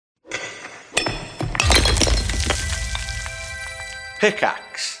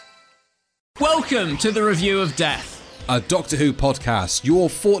Pickaxe. Welcome to the Review of Death, a Doctor Who podcast, your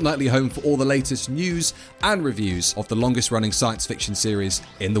fortnightly home for all the latest news and reviews of the longest-running science fiction series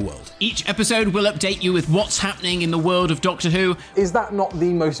in the world. Each episode will update you with what's happening in the world of Doctor Who. Is that not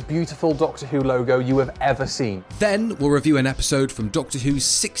the most beautiful Doctor Who logo you have ever seen? Then we'll review an episode from Doctor Who's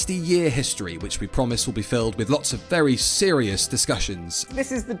 60-year history, which we promise will be filled with lots of very serious discussions.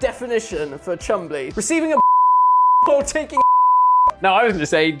 This is the definition for Chumbly. Receiving a or taking a. No, I was going to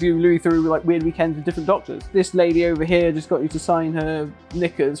say, do Louis through like weird weekends with different doctors. This lady over here just got you to sign her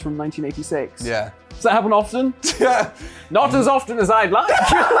knickers from 1986. Yeah. Does that happen often? Yeah. Not as often as I'd like.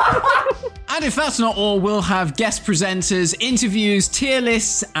 And if that's not all, we'll have guest presenters, interviews, tier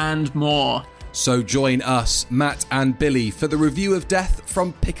lists, and more. So join us, Matt and Billy, for the Review of Death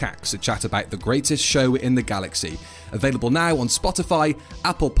from Pickaxe, a chat about the greatest show in the galaxy. Available now on Spotify,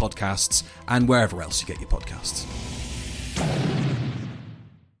 Apple Podcasts, and wherever else you get your podcasts.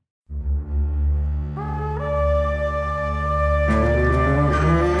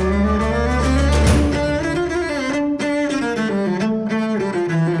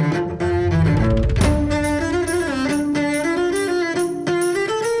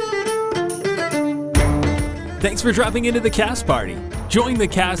 Thanks for dropping into the cast party. Join the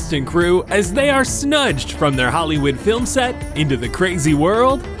cast and crew as they are snudged from their Hollywood film set into the crazy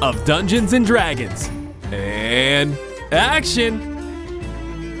world of Dungeons and Dragons. And action!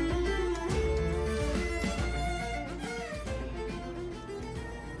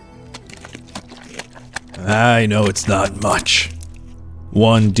 I know it's not much.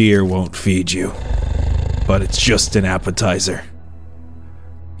 One deer won't feed you, but it's just an appetizer.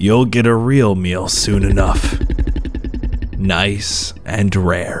 You'll get a real meal soon enough. Nice and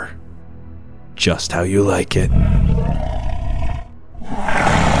rare. Just how you like it.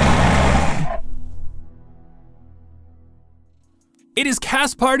 It is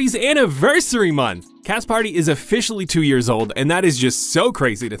Cast Party's anniversary month. Cast Party is officially 2 years old, and that is just so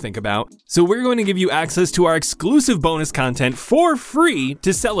crazy to think about. So we're going to give you access to our exclusive bonus content for free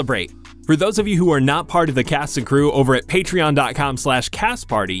to celebrate. For those of you who are not part of the cast and crew over at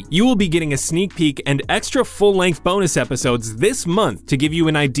patreon.com/castparty, you will be getting a sneak peek and extra full-length bonus episodes this month to give you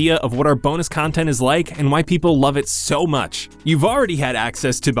an idea of what our bonus content is like and why people love it so much. You've already had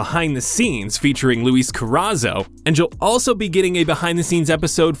access to Behind the Scenes featuring Luis Carrazzo, and you'll also be getting a behind the scenes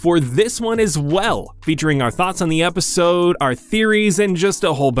episode for this one as well, featuring our thoughts on the episode, our theories, and just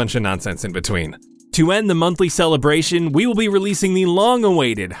a whole bunch of nonsense in between. To end the monthly celebration, we will be releasing the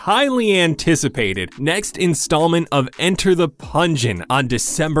long-awaited, highly anticipated next installment of Enter the Pungeon on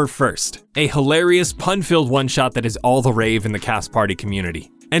December 1st. A hilarious, pun-filled one-shot that is all the rave in the Cast Party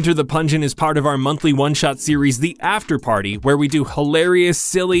community. Enter the Pungeon is part of our monthly one-shot series, The After Party, where we do hilarious,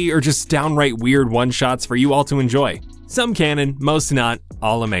 silly, or just downright weird one-shots for you all to enjoy. Some canon, most not,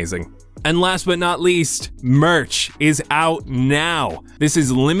 all amazing. And last but not least, merch is out now. This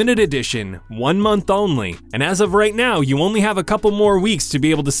is limited edition, 1 month only, and as of right now, you only have a couple more weeks to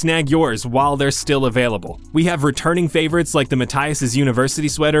be able to snag yours while they're still available. We have returning favorites like the Matthias' University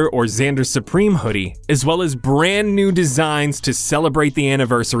sweater or Xander's Supreme hoodie, as well as brand new designs to celebrate the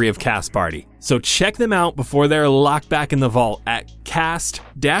anniversary of Cast Party. So check them out before they're locked back in the vault at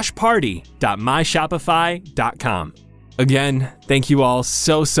cast-party.myshopify.com. Again, thank you all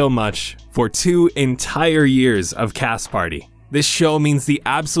so much for 2 entire years of Cast Party. This show means the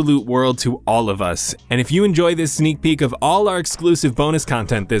absolute world to all of us, and if you enjoy this sneak peek of all our exclusive bonus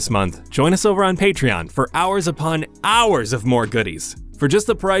content this month, join us over on Patreon for hours upon hours of more goodies. For just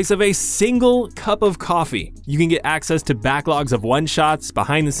the price of a single cup of coffee, you can get access to backlogs of one-shots,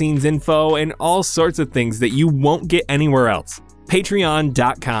 behind-the-scenes info, and all sorts of things that you won't get anywhere else.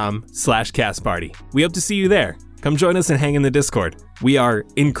 Patreon.com/castparty. We hope to see you there. Come join us and hang in the Discord. We are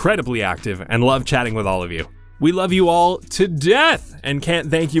incredibly active and love chatting with all of you. We love you all to death and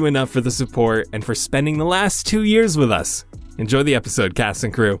can't thank you enough for the support and for spending the last 2 years with us. Enjoy the episode, cast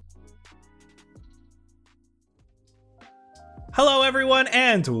and crew. Hello everyone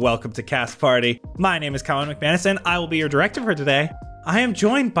and welcome to Cast Party. My name is Colin McManus and I will be your director for today. I am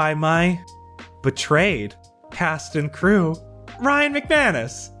joined by my betrayed cast and crew, Ryan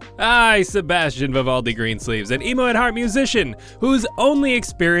McManus. Hi, Sebastian Vivaldi Greensleeves, an emo at heart musician whose only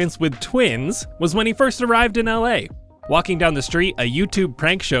experience with twins was when he first arrived in LA. Walking down the street, a YouTube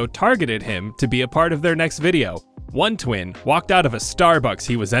prank show targeted him to be a part of their next video. One twin walked out of a Starbucks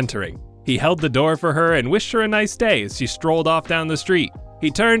he was entering. He held the door for her and wished her a nice day as she strolled off down the street.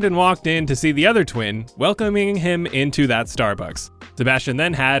 He turned and walked in to see the other twin, welcoming him into that Starbucks. Sebastian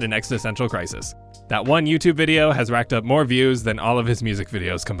then had an existential crisis. That one YouTube video has racked up more views than all of his music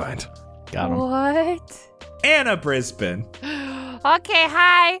videos combined. Got him. What? Anna Brisbane. Okay,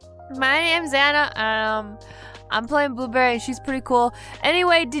 hi. My name's Anna. I'm playing Blueberry and she's pretty cool.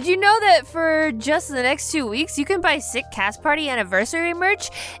 Anyway, did you know that for just the next 2 weeks, you can buy sick Cast Party anniversary merch,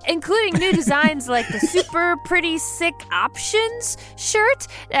 including new designs like the super pretty sick options shirt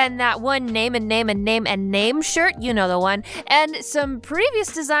and that one name shirt, you know the one, and some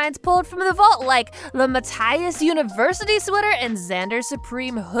previous designs pulled from the vault like the Matthias University sweater and Xander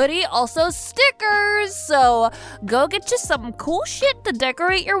Supreme hoodie, also stickers. So go get you some cool shit to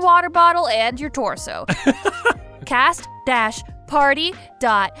decorate your water bottle and your torso.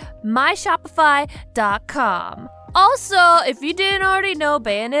 cast-party.myshopify.com. Also, if you didn't already know,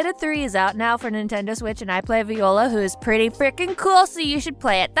 Bayonetta 3 is out now for Nintendo Switch, and I play Viola, who is pretty freaking cool, so you should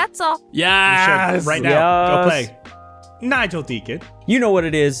play it. That's all. Yeah. Right now, go play. Nigel Deacon. You know what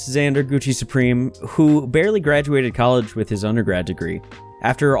it is, Xander Gucci Supreme, who barely graduated college with his undergrad degree.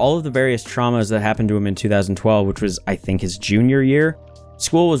 After all of the various traumas that happened to him in 2012, which was, I think, his junior year,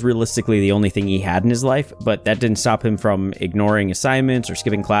 school was realistically the only thing he had in his life, but that didn't stop him from ignoring assignments or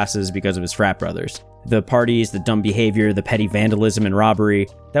skipping classes because of his frat brothers. The parties, the dumb behavior, the petty vandalism and robbery,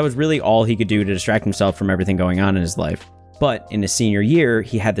 that was really all he could do to distract himself from everything going on in his life. But in his senior year,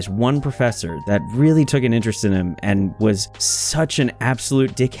 he had this one professor that really took an interest in him and was such an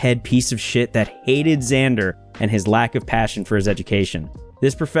absolute dickhead piece of shit that hated Xander and his lack of passion for his education.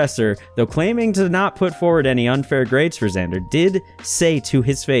 This professor, though claiming to not put forward any unfair grades for Xander, did say to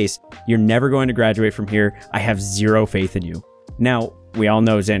his face, "You're never going to graduate from here. I have zero faith in you." Now, we all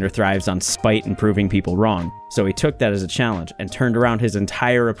know Xander thrives on spite and proving people wrong, so he took that as a challenge and turned around his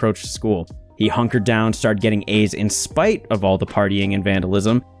entire approach to school. He hunkered down, started getting A's in spite of all the partying and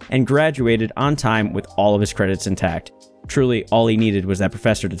vandalism, and graduated on time with all of his credits intact. Truly, all he needed was that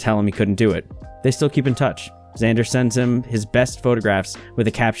professor to tell him he couldn't do it. They still keep in touch. Xander sends him his best photographs with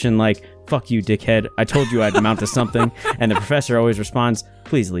a caption like, "Fuck you, dickhead. I told you I'd amount to something." And the professor always responds,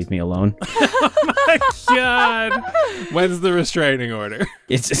 "Please leave me alone." Oh my God. When's the restraining order?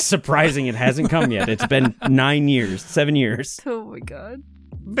 It's surprising it hasn't come yet. It's been 7 years. Oh my God.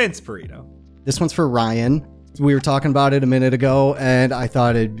 Vince Burrito. This one's for Ryan. We were talking about it a minute ago, and I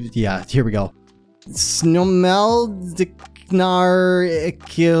thought here we go. Snomel Diknar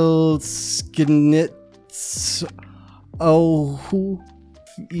Ekil Skinit. Oh, who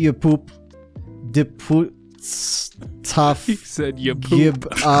you poop the poop tough. He said you poop. Gib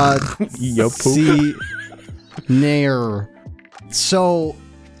Yo poop. see nair. So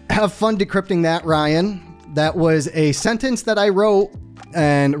have fun decrypting that, Ryan. That was a sentence that I wrote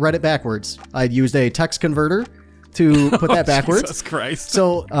and read it backwards. I'd used a text converter to put that backwards. Jesus Christ.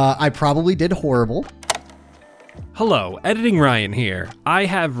 So I probably did horrible. Hello, Editing Ryan here. I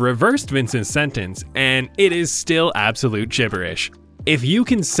have reversed Vincent's sentence, and it is still absolute gibberish. If you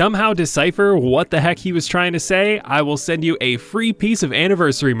can somehow decipher what the heck he was trying to say, I will send you a free piece of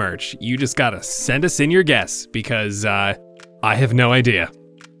anniversary merch. You just gotta send us in your guess, because I have no idea.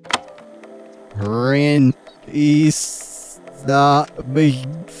 Rin is the big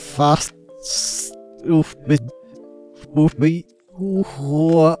fast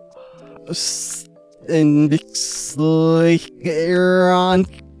and it's like around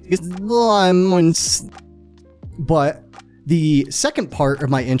lemons. But the second part of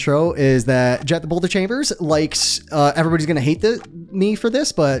my intro is that Jet the Boulder Chambers likes, everybody's going to hate me for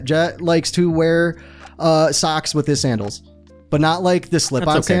this, but Jet likes to wear socks with his sandals. But not like the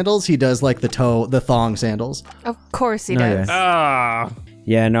slip-on sandals. He does like the thong sandals. Of course he does.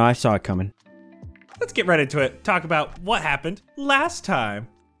 Yeah, no, I saw it coming. Let's get right into it. Talk about what happened last time.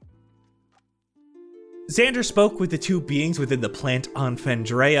 Xander spoke with the two beings within the plant on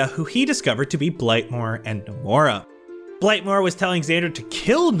Fendrea, who he discovered to be Blightmore and Nomura. Blightmore was telling Xander to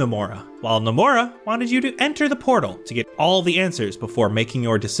kill Nomura, while Nomura wanted you to enter the portal to get all the answers before making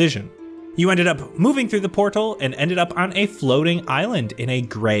your decision. You ended up moving through the portal and ended up on a floating island in a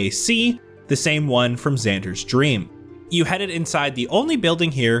gray sea, the same one from Xander's dream. You headed inside the only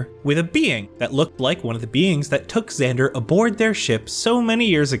building here with a being that looked like one of the beings that took Xander aboard their ship so many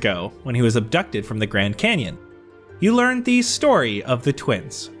years ago when he was abducted from the Grand Canyon. You learned the story of the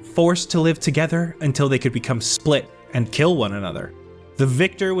twins, forced to live together until they could become split and kill one another. The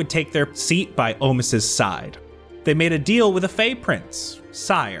victor would take their seat by Omus's side. They made a deal with a Fey Prince,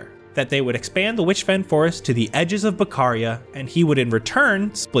 Sire, that they would expand the Witchfen Forest to the edges of Bakaria, and he would in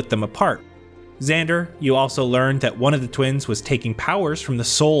return split them apart. Xander, you also learned that one of the twins was taking powers from the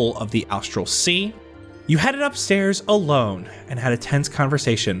soul of the Austral Sea. You headed upstairs alone and had a tense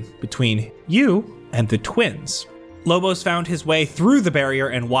conversation between you and the twins. Lobos found his way through the barrier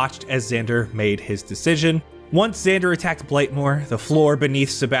and watched as Xander made his decision. Once Xander attacked Blightmore, the floor beneath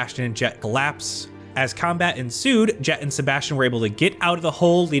Sebastian and Jet collapsed. As combat ensued, Jet and Sebastian were able to get out of the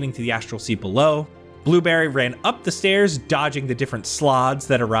hole leading to the astral sea below. Blueberry ran up the stairs, dodging the different slods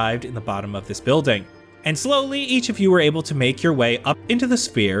that arrived in the bottom of this building. And slowly, each of you were able to make your way up into the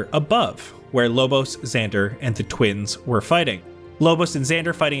sphere above, where Lobos, Xander, and the twins were fighting. Lobos and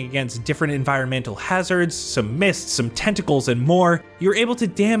Xander fighting against different environmental hazards, some mist, some tentacles, and more. You were able to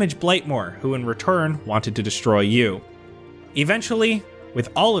damage Blightmore, who in return wanted to destroy you. Eventually, with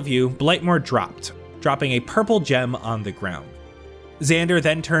all of you, Blightmore dropped, dropping a purple gem on the ground. Xander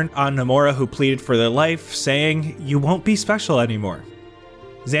then turned on Nomura, who pleaded for their life, saying, "You won't be special anymore."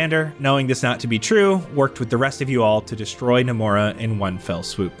 Xander, knowing this not to be true, worked with the rest of you all to destroy Nomura in one fell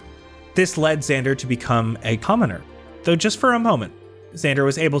swoop. This led Xander to become a commoner, though just for a moment. Xander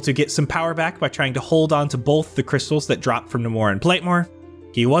was able to get some power back by trying to hold on to both the crystals that dropped from Nomura and Blightmore.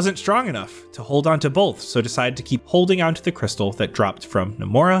 He wasn't strong enough to hold on to both, so decided to keep holding on to the crystal that dropped from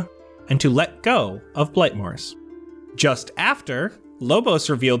Nomura and to let go of Blightmore's. Just after, Lobos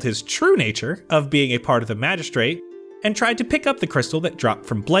revealed his true nature of being a part of the Magistrate and tried to pick up the crystal that dropped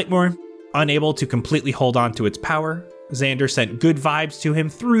from Blightmore. Unable to completely hold on to its power, Xander sent good vibes to him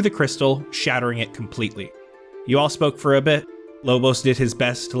through the crystal, shattering it completely. You all spoke for a bit. Lobos did his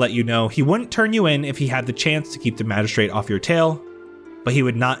best to let you know he wouldn't turn you in if he had the chance to keep the Magistrate off your tail, but he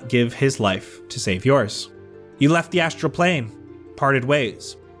would not give his life to save yours. You left the astral plane, parted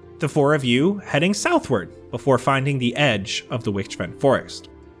ways, the four of you heading southward before finding the edge of the Witchfen Forest.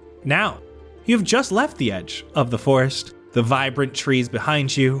 Now, you have just left the edge of the forest, the vibrant trees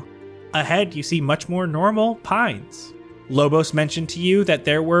behind you. Ahead, you see much more normal pines. Lobos mentioned to you that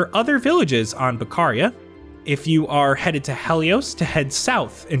there were other villages on Bakaria. If you are headed to Helios, to head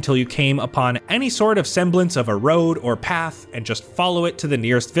south until you came upon any sort of semblance of a road or path and just follow it to the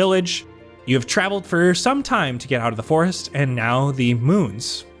nearest village. You have traveled for some time to get out of the forest, and now the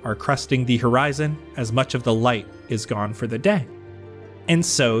moons are cresting the horizon as much of the light is gone for the day. And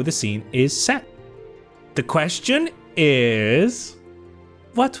so the scene is set. The question is,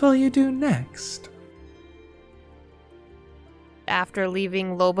 what will you do next? After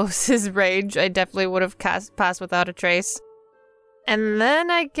leaving Lobos' rage, I definitely would have passed without a trace. And then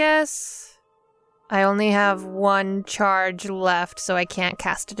I guess I only have one charge left, so I can't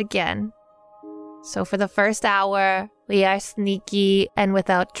cast it again. So for the first hour, we are sneaky and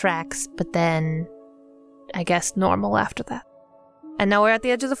without tracks, but then I guess normal after that. And now we're at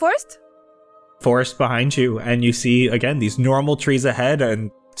the edge of the forest? Forest behind you, and you see, again, these normal trees ahead,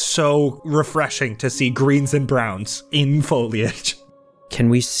 and so refreshing to see greens and browns in foliage. Can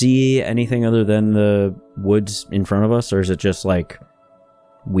we see anything other than the woods in front of us, or is it just like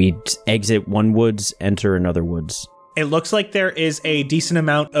we exit one woods, enter another woods? It looks like there is a decent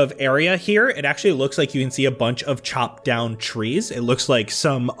amount of area here. It actually looks like you can see a bunch of chopped down trees. It looks like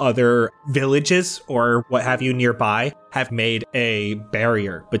some other villages or what have you nearby have made a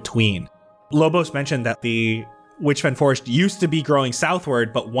barrier between. Lobos mentioned that the Witchfen Forest used to be growing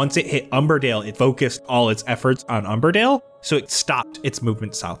southward, but once it hit Umberdale, it focused all its efforts on Umberdale, so it stopped its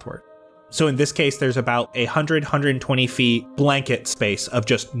movement southward. So in this case, there's about 120 feet blanket space of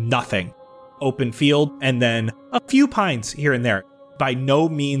just nothing. Open field, and then a few pines here and there. By no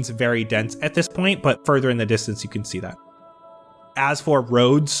means very dense at this point, but further in the distance you can see that. As for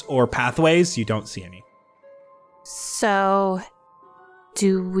roads or pathways, you don't see any. So,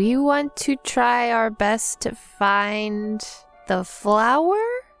 do we want to try our best to find the flower?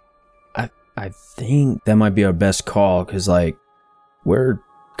 I think that might be our best call, because, like, we're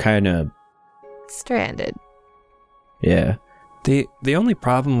kind of stranded. Yeah. The only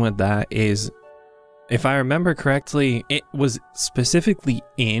problem with that is, if I remember correctly, it was specifically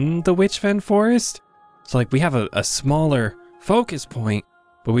in the Witchfen Forest. So, like, we have a smaller focus point,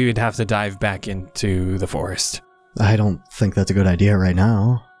 but we would have to dive back into the forest. I don't think that's a good idea right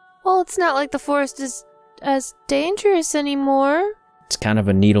now. Well, it's not like the forest is as dangerous anymore. It's kind of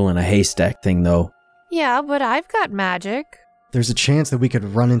a needle in a haystack thing, though. Yeah, but I've got magic. There's a chance that we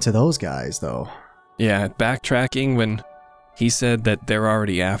could run into those guys, though. Yeah, backtracking when he said that they're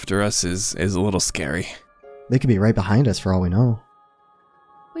already after us is a little scary. They could be right behind us for all we know.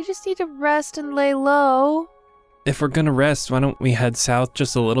 We just need to rest and lay low. If we're gonna rest, why don't we head south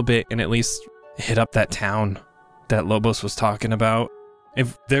just a little bit and at least hit up that town that Lobos was talking about?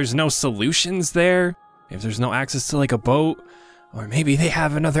 If there's no solutions there, if there's no access to like a boat, or maybe they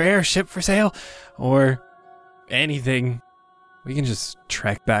have another airship for sale, or anything, we can just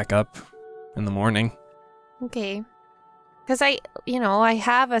trek back up in the morning. Okay. Because I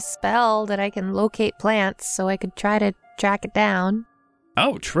have a spell that I can locate plants, so I could try to track it down.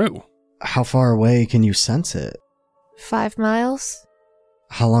 Oh, true. How far away can you sense it? 5 miles.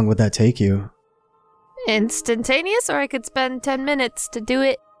 How long would that take you? instantaneous, or I could spend 10 minutes to do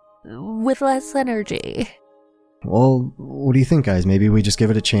it with less energy. Well, what do you think, guys? Maybe we just give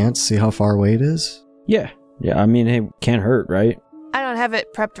it a chance, see how far away it is? Yeah. I mean, hey, can't hurt, right? I don't have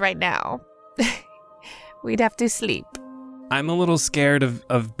it prepped right now. We'd have to sleep. I'm a little scared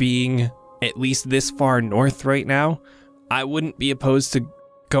of being at least this far north right now. I wouldn't be opposed to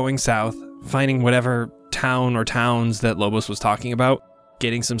going south, finding whatever town or towns that Lobos was talking about,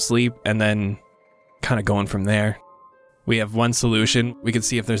 getting some sleep, and then kind of going from there. We have one solution. We could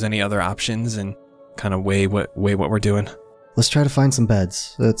see if there's any other options and kind of weigh what we're doing. Let's try to find some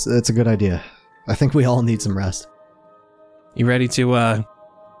beds. It's a good idea. I think we all need some rest. You ready to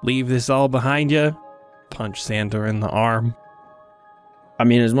leave this all behind you? Punch Xander in the arm. I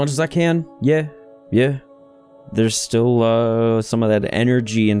mean, as much as I can. Yeah. There's still some of that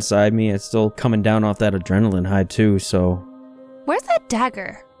energy inside me. It's still coming down off that adrenaline high too, so... Where's that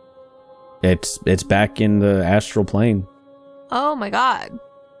dagger? It's back in the astral plane. Oh my god.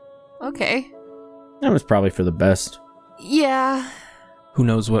 Okay. That was probably for the best. Yeah. Who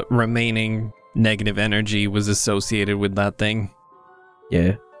knows what remaining negative energy was associated with that thing?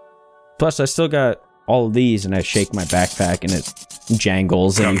 Yeah. Plus, I still got all of these, and I shake my backpack, and it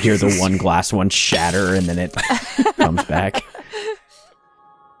jangles, and you hear the one glass one shatter, and then it comes back.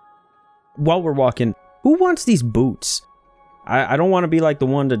 While we're walking, who wants these boots? I don't want to be like the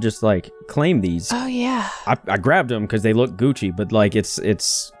one to just like claim these. Oh yeah. I grabbed them because they look Gucci, but like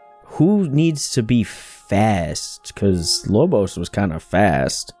it's who needs to be fast? Because Lobos was kind of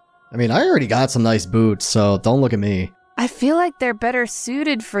fast. I mean, I already got some nice boots, so don't look at me. I feel like they're better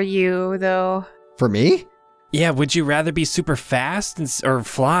suited for you, though. For me? Yeah, would you rather be super fast or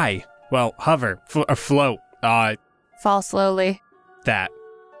fly? Well, hover or float. Fall slowly. That.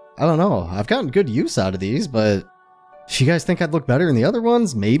 I don't know. I've gotten good use out of these, but if you guys think I'd look better in the other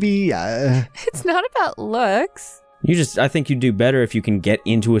ones, maybe. It's not about looks. I think you do better if you can get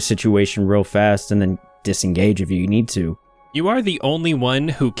into a situation real fast and then disengage if you need to. You are the only one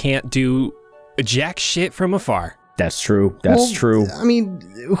who can't do jack shit from afar. That's true. That's true. I mean,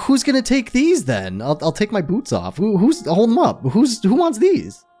 who's gonna take these then? I'll take my boots off. Who's holding them up? Who wants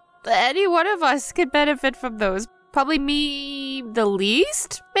these? Any one of us could benefit from those. Probably me the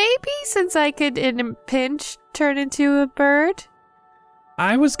least, maybe, since I could, in a pinch, turn into a bird.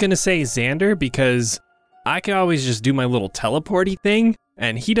 I was gonna say Xander because I can always just do my little teleporty thing,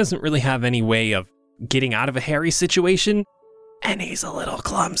 and he doesn't really have any way of getting out of a hairy situation, and he's a little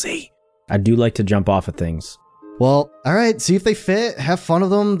clumsy. I do like to jump off of things. Well, all right, see if they fit. Have fun of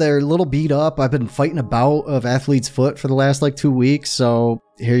them. They're a little beat up. I've been fighting a bout of athlete's foot for the last 2 weeks, so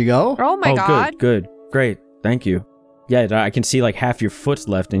here you go. Oh my god. Good. Great. Thank you. Yeah, I can see like half your foot's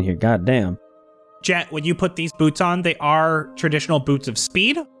left in here. God damn. Jet, when you put these boots on, they are traditional boots of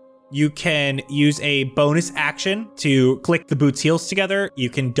speed. You can use a bonus action to click the boots' heels together. You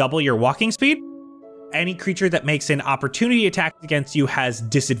can double your walking speed. Any creature that makes an opportunity attack against you has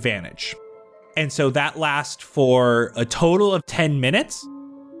disadvantage. And so that lasts for a total of 10 minutes,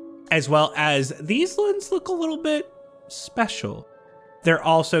 as well as these ones look a little bit special. They're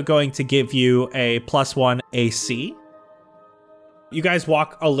also going to give you a +1 AC. You guys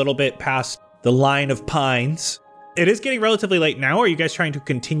walk a little bit past the line of pines. It is getting relatively late now. Are you guys trying to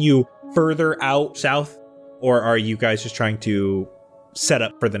continue further out south, or are you guys just trying to set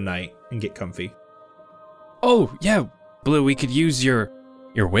up for the night and get comfy? Oh, yeah, Blue, we could use your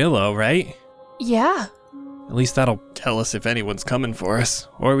willow, right? Yeah. At least that'll tell us if anyone's coming for us.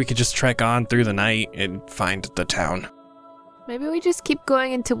 Or we could just trek on through the night and find the town. Maybe we just keep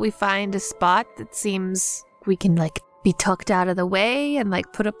going until we find a spot that seems we can, be tucked out of the way and,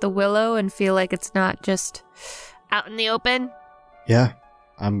 put up the willow and feel like it's not just out in the open. Yeah,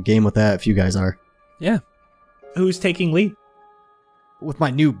 I'm game with that if you guys are. Yeah. Who's taking lead? With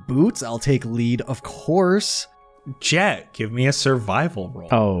my new boots, I'll take lead, of course. Jet, give me a survival roll.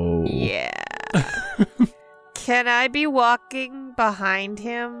 Oh. Yeah. Can I be walking behind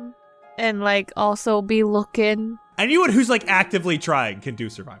him and also be looking? Anyone who's actively trying can do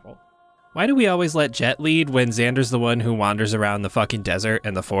survival. Why do we always let Jet lead when Xander's the one who wanders around the fucking desert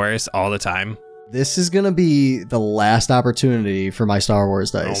and the forest all the time? This is gonna be the last opportunity for my Star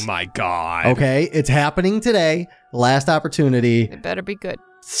Wars dice. Oh my god. Okay, it's happening today. Last opportunity. It better be good.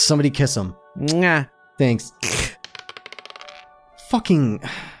 Somebody kiss him. Mwah. Thanks. Fucking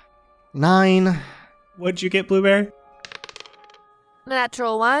 9. What'd you get, Blueberry?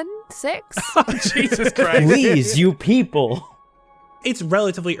 Natural 1, 6. Oh, Jesus Christ. Please, you people. It's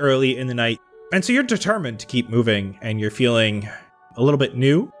relatively early in the night, and so you're determined to keep moving, and you're feeling a little bit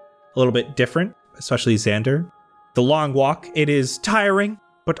new, a little bit different, especially Xander. The long walk, it is tiring,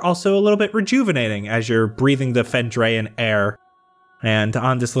 but also a little bit rejuvenating as you're breathing the Fendrayan air. And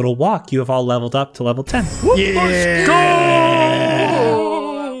on this little walk, you have all leveled up to level 10. Yeah. Go!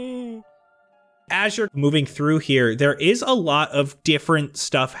 As you're moving through here, there is a lot of different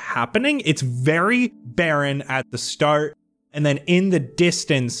stuff happening. It's very barren at the start. And then in the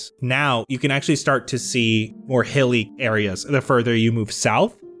distance now, you can actually start to see more hilly areas the further you move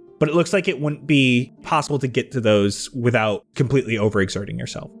south. But it looks like it wouldn't be possible to get to those without completely overexerting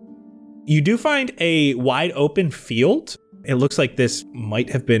yourself. You do find a wide open field. It looks like this might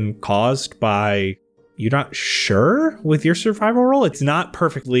have been caused by, you're not sure with your survival roll. It's not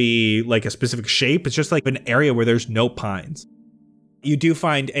perfectly like a specific shape. It's just like an area where there's no pines. You do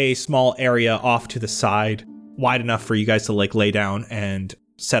find a small area off to the side, wide enough for you guys to like lay down and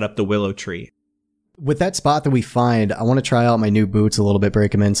set up the willow tree. With that spot that we find, I want to try out my new boots a little bit,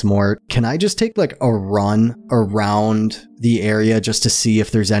 break them in some more. Can I just take like a run around the area just to see if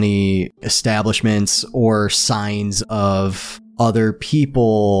there's any establishments or signs of other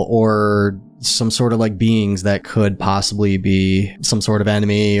people or some sort of like beings that could possibly be some sort of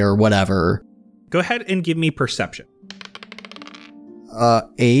enemy or whatever? Go ahead and give me perception.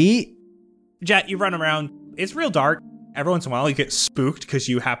 8? Jet, you run around. It's real dark. Every once in a while, you get spooked because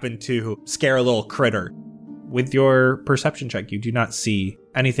you happen to scare a little critter. With your perception check, you do not see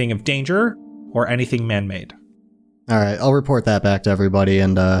anything of danger or anything man-made. All right, I'll report that back to everybody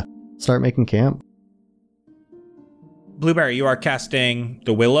and start making camp. Blueberry, you are casting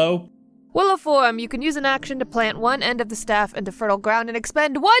the willow. Willow form. You can use an action to plant one end of the staff into fertile ground and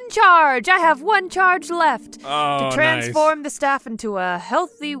expend 1 charge. I have 1 charge left. Oh, to transform the staff into a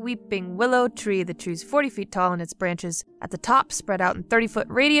healthy weeping willow tree. The tree is 40 feet tall and its branches at the top spread out in 30-foot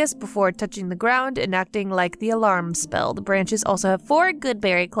radius before touching the ground and acting like the alarm spell. The branches also have 4 good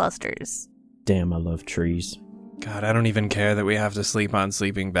berry clusters. Damn, I love trees. God, I don't even care that we have to sleep on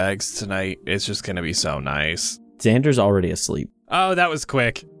sleeping bags tonight. It's just going to be so nice. Xander's already asleep. Oh, that was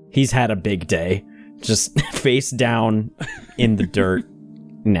quick. He's had a big day. Just face down in the dirt,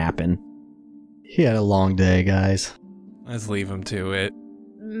 napping. He had a long day, guys. Let's leave him to it.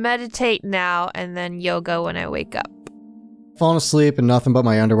 Meditate now and then yoga when I wake up. Falling asleep in nothing but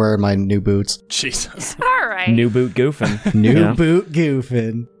my underwear and my new boots. Jesus. All right. New boot goofing. New boot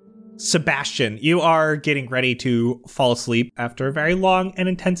goofing. Sebastian, you are getting ready to fall asleep after a very long and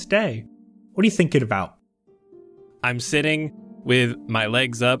intense day. What are you thinking about? I'm sitting with my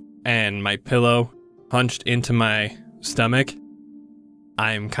legs up and my pillow hunched into my stomach.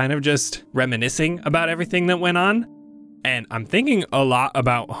 I'm kind of just reminiscing about everything that went on, and I'm thinking a lot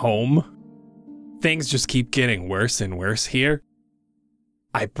about home. Things just keep getting worse and worse here.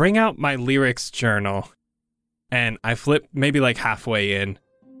 I bring out my lyrics journal, and I flip maybe like halfway in.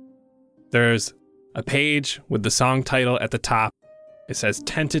 There's a page with the song title at the top. It says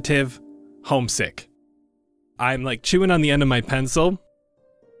Tentative Homesick. I'm like chewing on the end of my pencil,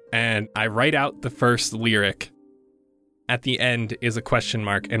 and I write out the first lyric. At the end is a question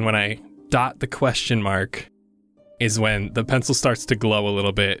mark, and when I dot the question mark is when the pencil starts to glow a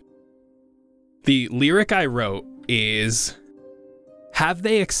little bit. The lyric I wrote is, have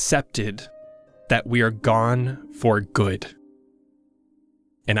they accepted that we are gone for good?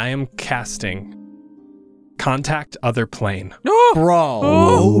 And I am casting Contact Other Plane. Bro.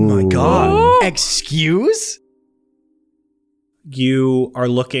 Oh my god. Excuse? You are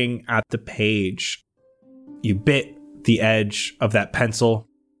looking at the page. You bit the edge of that pencil,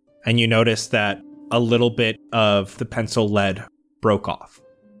 and you notice that a little bit of the pencil lead broke off.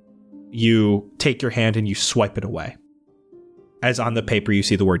 You take your hand and you swipe it away. As on the paper, you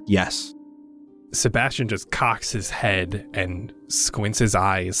see the word yes. Sebastian just cocks his head and squints his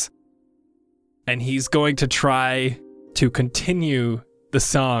eyes. And he's going to try to continue the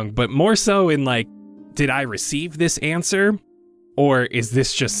song, but more so in like, did I receive this answer? Or is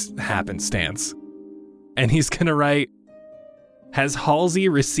this just happenstance? And he's gonna write, has Halsey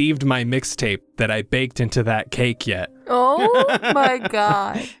received my mixtape that I baked into that cake yet? Oh my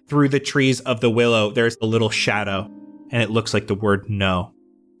god. Through the trees of the willow, there's a little shadow, and it looks like the word no.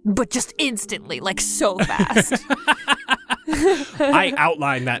 But just instantly, like so fast. I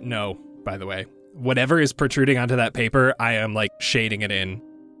outline that no, by the way. Whatever is protruding onto that paper, I am like shading it in.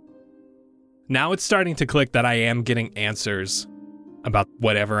 Now it's starting to click that I am getting answers about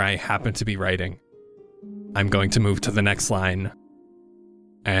whatever I happen to be writing. I'm going to move to the next line,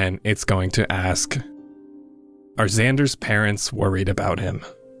 and it's going to ask, are Xander's parents worried about him?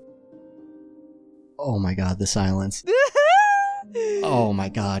 Oh my god, the silence. Oh my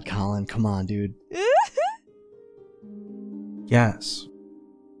god, Colin, come on, dude. Yes.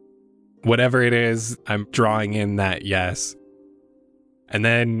 Whatever it is, I'm drawing in that yes. And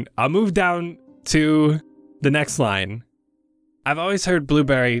then I'll move down to the next line. I've always heard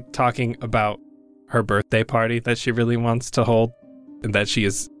Blueberry talking about her birthday party that she really wants to hold and that she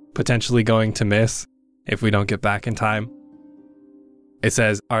is potentially going to miss if we don't get back in time. It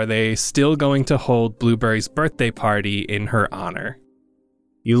says, are they still going to hold Blueberry's birthday party in her honor?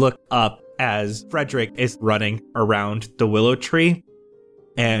 You look up as Frederick is running around the willow tree,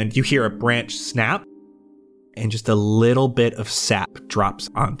 and you hear a branch snap, and just a little bit of sap drops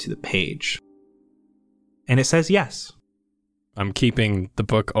onto the page. And it says yes. I'm keeping the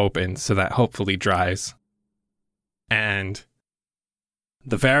book open so that hopefully dries. And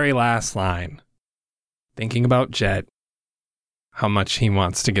the very last line, thinking about Jet, how much he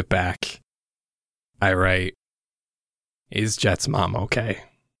wants to get back. I write, is Jet's mom okay?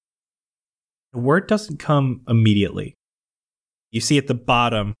 The word doesn't come immediately. You see at the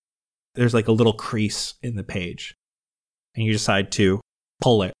bottom, there's like a little crease in the page. And you decide to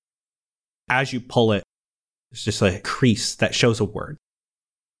pull it. As you pull it, there's just a crease that shows a word.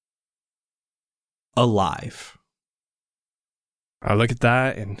 Alive. I look at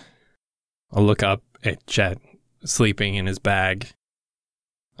that and I'll look up at Jet sleeping in his bag.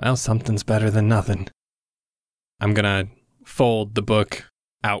 Well, something's better than nothing. I'm gonna fold the book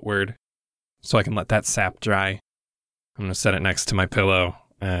outward so I can let that sap dry. I'm gonna set it next to my pillow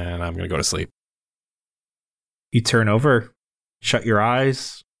and I'm gonna go to sleep. You turn over, shut your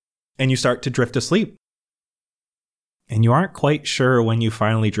eyes, and you start to drift asleep. And you aren't quite sure when you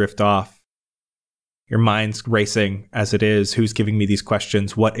finally drift off. Your mind's racing as it is. Who's giving me these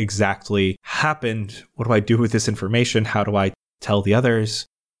questions? What exactly happened? What do I do with this information? How do I tell the others?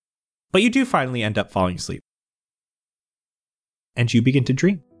 But you do finally end up falling asleep. And you begin to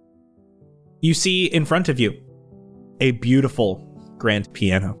dream. You see in front of you a beautiful grand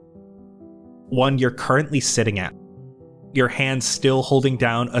piano. One you're currently sitting at. Your hands still holding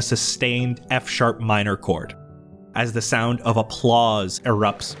down a sustained F-sharp minor chord as the sound of applause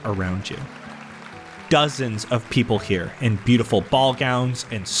erupts around you. Dozens of people here in beautiful ball gowns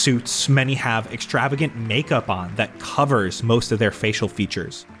and suits. Many have extravagant makeup on that covers most of their facial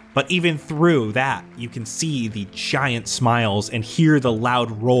features. But even through that, you can see the giant smiles and hear the loud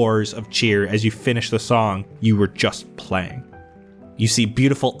roars of cheer as you finish the song you were just playing. You see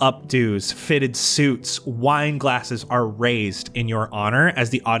beautiful updos, fitted suits, wine glasses are raised in your honor as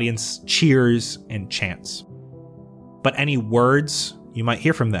the audience cheers and chants. But any words you might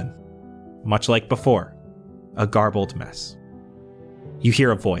hear from them, much like before, a garbled mess. You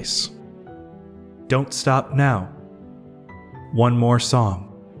hear a voice. Don't stop now. One more song.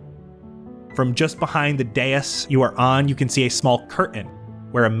 From just behind the dais you are on, you can see a small curtain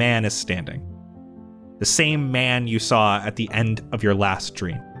where a man is standing. The same man you saw at the end of your last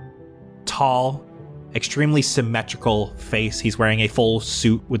dream. Tall, extremely symmetrical face. He's wearing a full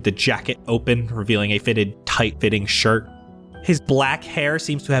suit with the jacket open, revealing a fitted, tight-fitting shirt. His black hair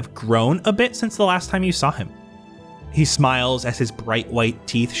seems to have grown a bit since the last time you saw him. He smiles as his bright white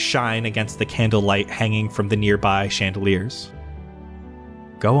teeth shine against the candlelight hanging from the nearby chandeliers.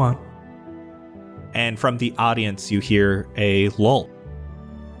 Go on. And from the audience, you hear a lull.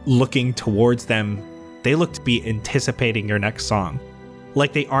 Looking towards them, they look to be anticipating your next song.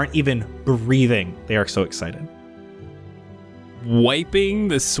 Like they aren't even breathing. They are so excited. Wiping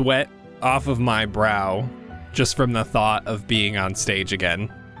the sweat off of my brow just from the thought of being on stage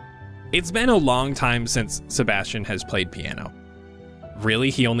again. It's been a long time since Sebastian has played piano. Really,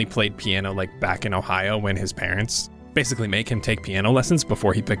 he only played piano like back in Ohio when his parents basically make him take piano lessons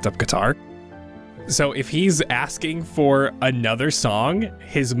before he picked up guitar. So if he's asking for another song,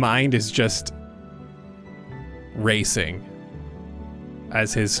 his mind is just racing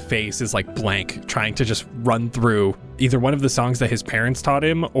as his face is like blank, trying to just run through either one of the songs that his parents taught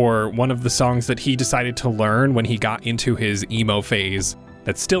him or one of the songs that he decided to learn when he got into his emo phase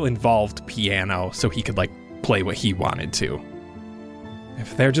that still involved piano so he could like play what he wanted to.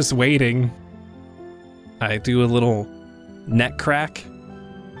 If they're just waiting, I do a little neck crack.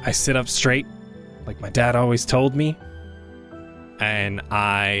 I sit up straight like my dad always told me, and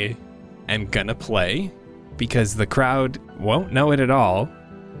I am gonna play because the crowd won't know it at all.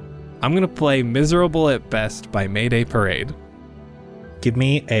 I'm gonna play Miserable at Best by Mayday Parade. Give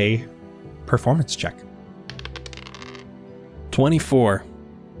me a performance check. 24.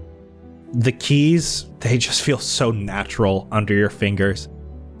 The keys, they just feel so natural under your fingers.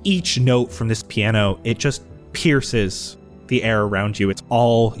 Each note from this piano, it just pierces the air around you. It's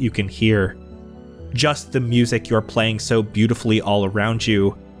all you can hear. Just the music you're playing so beautifully all around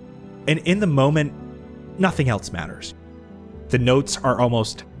you. And in the moment, nothing else matters. The notes are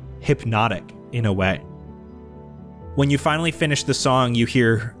almost hypnotic in a way. When you finally finish the song, you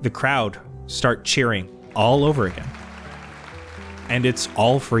hear the crowd start cheering all over again. And it's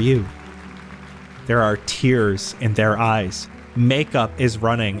all for you. There are tears in their eyes. Makeup is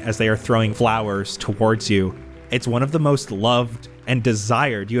running as they are throwing flowers towards you. It's one of the most loved and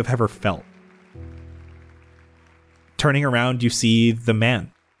desired you have ever felt. Turning around, you see the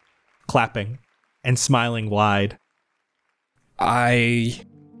man, clapping and smiling wide. I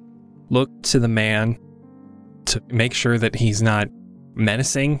look to the man to make sure that he's not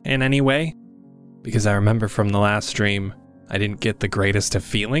menacing in any way, because I remember from the last stream, I didn't get the greatest of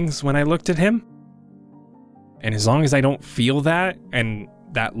feelings when I looked at him. And as long as I don't feel that, and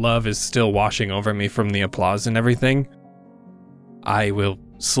that love is still washing over me from the applause and everything, I will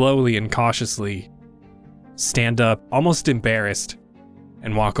slowly and cautiously stand up, almost embarrassed,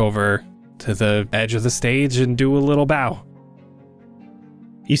 and walk over to the edge of the stage and do a little bow.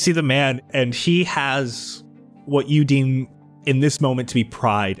 You see the man, and he has what you deem in this moment to be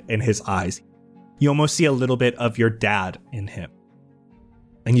pride in his eyes. You almost see a little bit of your dad in him.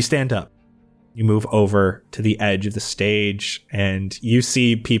 And you stand up. You move over to the edge of the stage, and you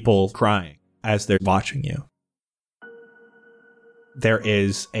see people crying as they're watching you. There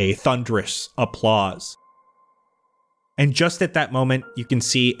is a thunderous applause. And just at that moment, you can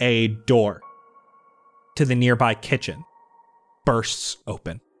see a door to the nearby kitchen bursts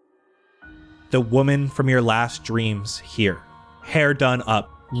open. The woman from your last dreams here, hair done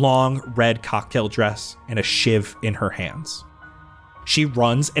up, long red cocktail dress, and a shiv in her hands. She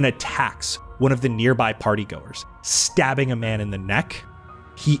runs and attacks one of the nearby partygoers, stabbing a man in the neck.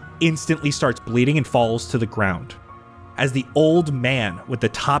 He instantly starts bleeding and falls to the ground as the old man with the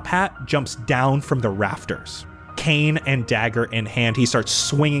top hat jumps down from the rafters. Cane and dagger in hand, he starts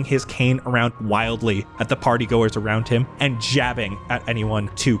swinging his cane around wildly at the partygoers around him and jabbing at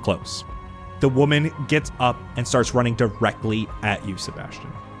anyone too close. The woman gets up and starts running directly at you, Sebastian.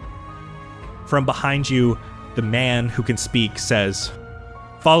 From behind you, the man who can speak says,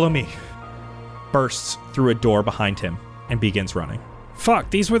 "Follow me," bursts through a door behind him and begins running. Fuck,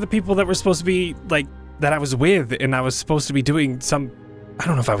 these were the people that were supposed to be, like, that I was with, and I was supposed to be doing I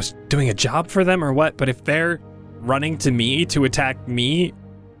don't know if I was doing a job for them or what, but if they're running to me to attack me,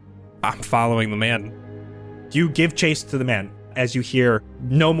 I'm following the man. You give chase to the man as you hear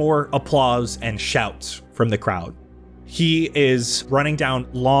no more applause and shouts from the crowd. He is running down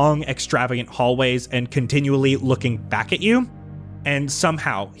long, extravagant hallways and continually looking back at you. And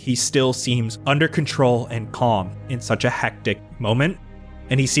somehow he still seems under control and calm in such a hectic moment.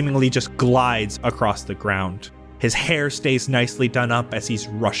 And he seemingly just glides across the ground. His hair stays nicely done up as he's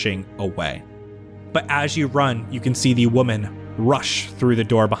rushing away. But as you run, you can see the woman rush through the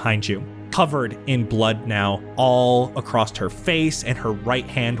door behind you, covered in blood now, all across her face and her right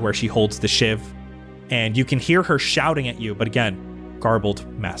hand where she holds the shiv. And you can hear her shouting at you, but again, garbled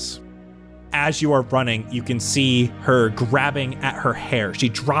mess. As you are running, you can see her grabbing at her hair. She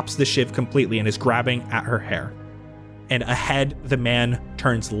drops the shiv completely and is grabbing at her hair. And ahead, the man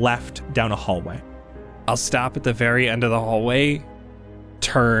turns left down a hallway. I'll stop at the very end of the hallway,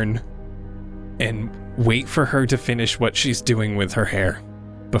 turn, and wait for her to finish what she's doing with her hair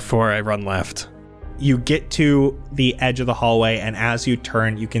before I run left. You get to the edge of the hallway, and as you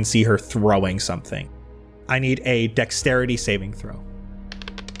turn, you can see her throwing something. I need a dexterity saving throw.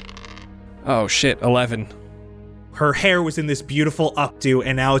 Oh shit, 11. Her hair was in this beautiful updo,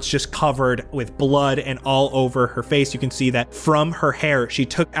 and now it's just covered with blood and all over her face. You can see that from her hair, she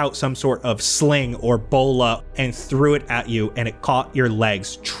took out some sort of sling or bola and threw it at you, and it caught your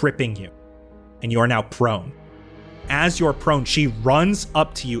legs, tripping you. And you are now prone. As you're prone, she runs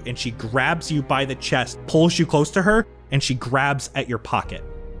up to you and she grabs you by the chest, pulls you close to her, and she grabs at your pocket.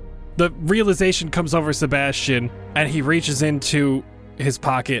 The realization comes over Sebastian, and he reaches into his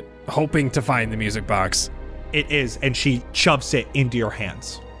pocket, hoping to find the music box. It is, and she shoves it into your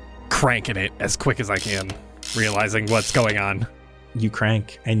hands. Cranking it as quick as I can, realizing what's going on. You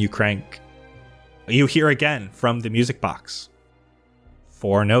crank and you crank. You hear again from the music box.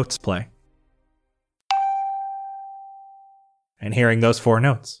 4 notes play. And hearing those 4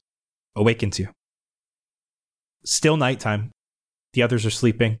 notes awakens you. Still nighttime. The others are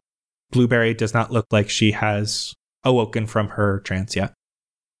sleeping. Blueberry does not look like she has awoken from her trance yet.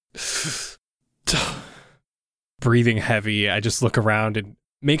 Breathing heavy, I just look around and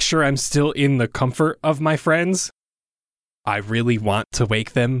make sure I'm still in the comfort of my friends. I really want to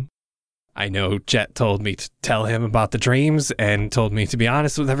wake them. I know Jet told me to tell him about the dreams and told me to be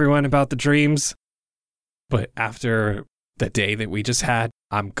honest with everyone about the dreams. But after the day that we just had,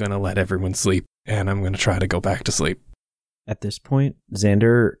 I'm gonna let everyone sleep and I'm gonna try to go back to sleep. At this point,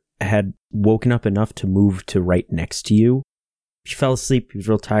 Xander had woken up enough to move to right next to you. He fell asleep. He was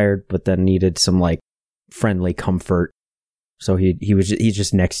real tired, but then needed some like friendly comfort. So he's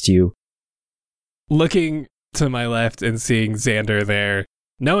just next to you. Looking to my left and seeing Xander there,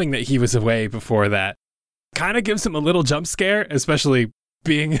 knowing that he was away before that, kind of gives him a little jump scare, especially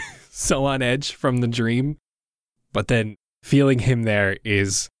being so on edge from the dream. But then feeling him there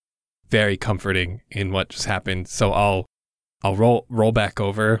is very comforting in what just happened. So I'll roll back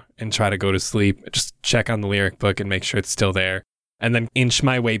over and try to go to sleep, just check on the lyric book and make sure it's still there, and then inch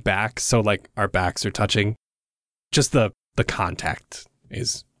my way back so like our backs are touching. Just the contact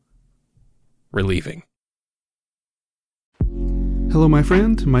is relieving. Hello, my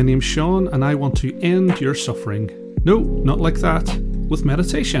friend. My name's Sean, and I want to end your suffering. No, not like that. With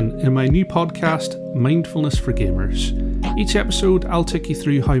meditation in my new podcast, Mindfulness for Gamers. Each episode, I'll take you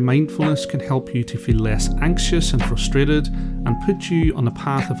through how mindfulness can help you to feel less anxious and frustrated and put you on a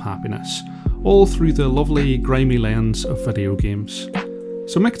path of happiness, all through the lovely, grimy lens of video games.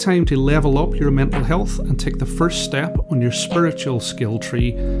 So make time to level up your mental health and take the first step on your spiritual skill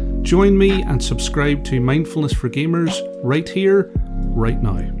tree. Join me and subscribe to Mindfulness for Gamers right here, right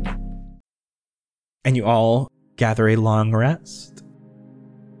now. And you all gather a long rest.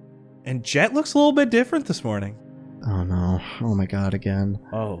 And Jet looks a little bit different this morning. Oh no. Oh my god, again.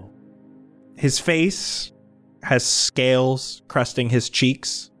 Oh. His face has scales crusting his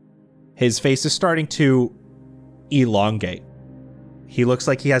cheeks. His face is starting to elongate. He looks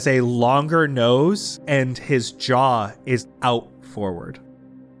like he has a longer nose and his jaw is out forward.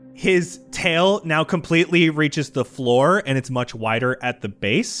 His tail now completely reaches the floor and it's much wider at the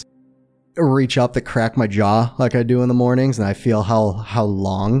base. Reach up to crack my jaw like I do in the mornings, and I feel how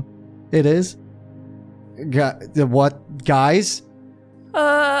long it is. What, guys?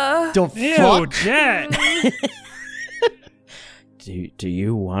 The fuck? Jet! Do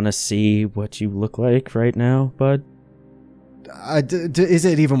you want to see what you look like right now, bud? Is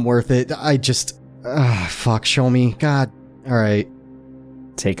it even worth it? I just... fuck, show me. God. Alright.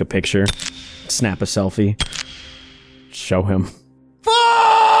 Take a picture. Snap a selfie. Show him. Fuck!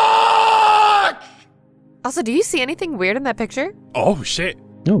 Also, do you see anything weird in that picture? Oh, shit.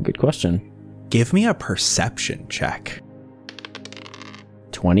 Oh, good question. Give me a perception check.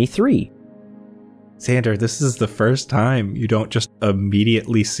 23. Xander, this is the first time you don't just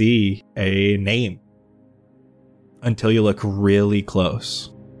immediately see a name until you look really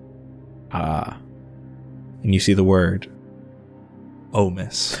close. And you see the word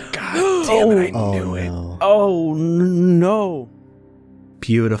Omus. God damn it, I knew it. No. Oh, no.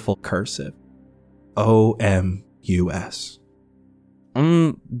 Beautiful cursive. O-M-U-S.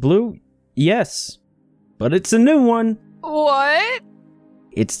 Blue? Yes. But it's a new one. What?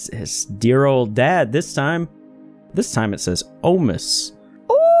 It's his dear old dad this time. This time it says Omus.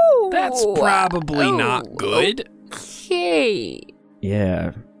 Ooh. That's probably not good. Okay.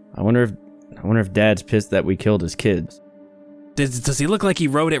 Yeah. I wonder if Dad's pissed that we killed his kids. Does he look like he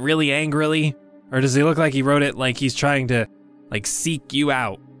wrote it really angrily? Or does he look like he wrote it like he's trying to, like, seek you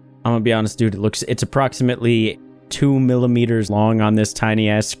out? I'm gonna be honest, dude. It's approximately 2 millimeters long on this tiny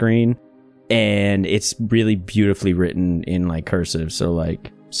ass screen, and it's really beautifully written in like cursive.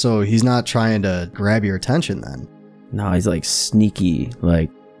 So he's not trying to grab your attention then? no, he's like sneaky. Like,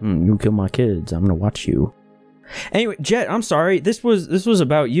 you kill my kids, I'm gonna watch you. Anyway, Jet, I'm sorry. This was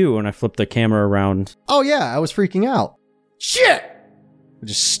about you, and I flipped the camera around. Oh yeah, I was freaking out. Shit! I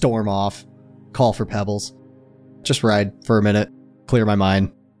just storm off. Call for Pebbles. Just ride for a minute. Clear my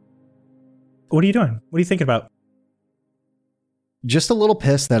mind. What are you doing? What are you thinking about? Just a little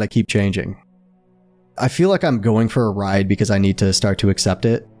pissed that I keep changing. I feel like I'm going for a ride because I need to start to accept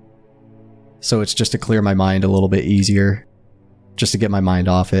it. So it's just to clear my mind a little bit easier. Just to get my mind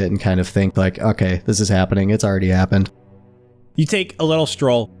off it and kind of think like, okay, this is happening. It's already happened. You take a little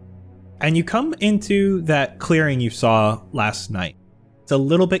stroll and you come into that clearing you saw last night. It's a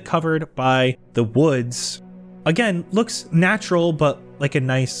little bit covered by the woods. Again, looks natural, but like a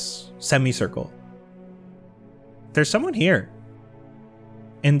nice semicircle. There's someone here.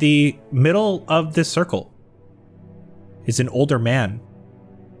 In the middle of this circle is an older man.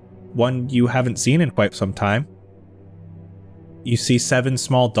 One you haven't seen in quite some time. You see 7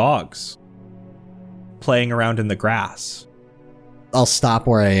 small dogs playing around in the grass. I'll stop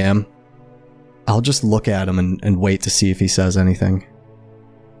where I am. I'll just look at him and wait to see if he says anything.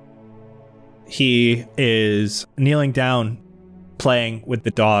 He is kneeling down, playing with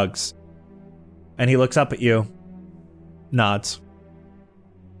the dogs, and he looks up at you, nods.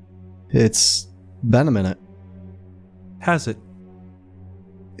 It's been a minute. Has it?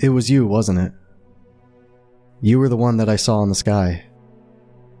 It was you, wasn't it? You were the one that I saw in the sky.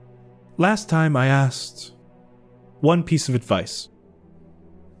 Last time I asked one piece of advice.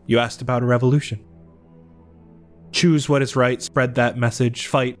 You asked about a revolution. Choose what is right, spread that message,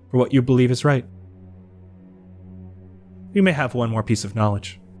 fight for what you believe is right. You may have one more piece of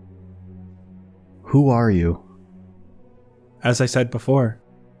knowledge. Who are you? As I said before,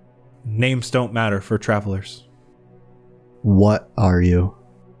 names don't matter for travelers. What are you?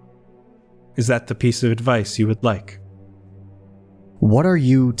 Is that the piece of advice you would like? What are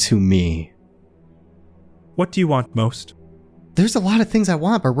you to me? What do you want most? There's a lot of things I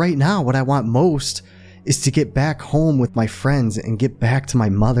want, but right now what I want most is to get back home with my friends and get back to my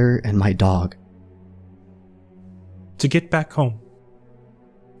mother and my dog. To get back home?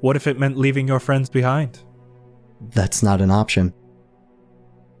 What if it meant leaving your friends behind? That's not an option.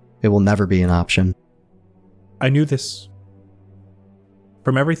 It will never be an option. I knew this.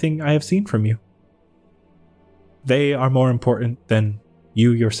 From everything I have seen from you. They are more important than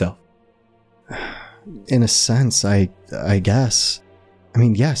you yourself. In a sense, I guess. I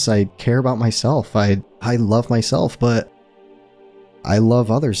mean, yes, I care about myself. I love myself, but I love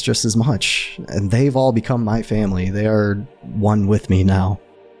others just as much. And they've all become my family. They are one with me now.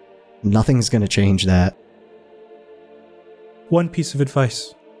 Nothing's going to change that. One piece of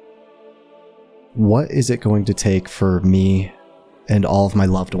advice. What is it going to take for me and all of my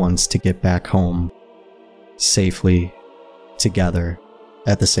loved ones to get back home safely, together,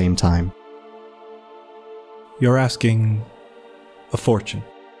 at the same time? You're asking a fortune.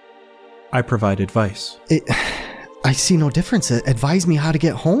 I provide advice. I see no difference. Advise me how to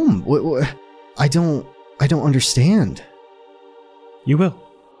get home. I don't understand. You will.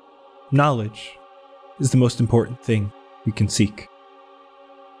 Knowledge is the most important thing you can seek.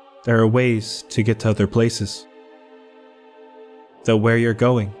 There are ways to get to other places, though where you're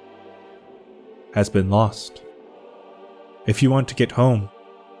going has been lost. If you want to get home,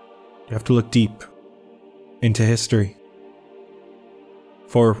 you have to look deep into history.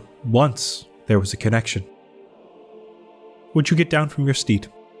 For once, there was a connection. Would you get down from your steed?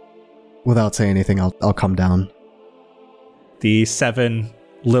 Without saying anything, I'll come down. The 7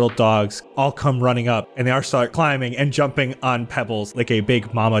 little dogs all come running up, and they all start climbing and jumping on Pebbles like a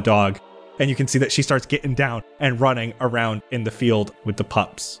big mama dog. And you can see that she starts getting down and running around in the field with the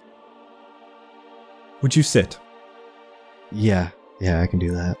pups. Would you sit? Yeah, I can do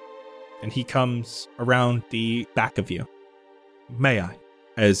that. And he comes around the back of you. May I?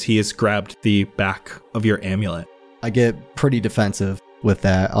 As he has grabbed the back of your amulet. I get pretty defensive with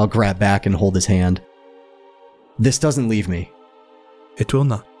that. I'll grab back and hold his hand. This doesn't leave me. It will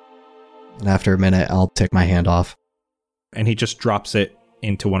not. And after a minute, I'll take my hand off. And he just drops it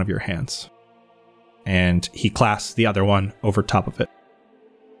into one of your hands. And he clasps the other one over top of it.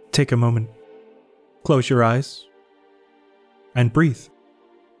 Take a moment. Close your eyes. And breathe.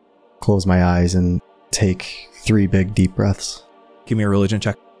 Close my eyes and take 3 big deep breaths. Give me a religion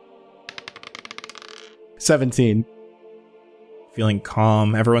check. 17. Feeling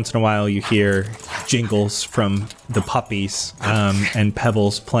calm. Every once in a while you hear jingles from the puppies and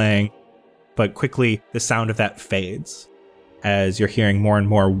Pebbles playing. But quickly the sound of that fades as you're hearing more and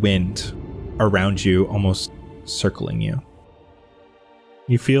more wind around you, almost circling you.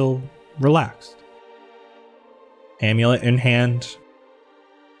 You feel relaxed. Amulet in hand.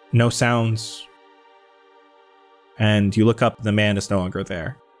 No sounds. And you look up, the man is no longer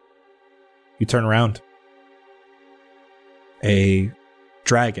there. You turn around. A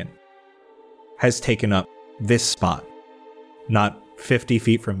dragon has taken up this spot, not 50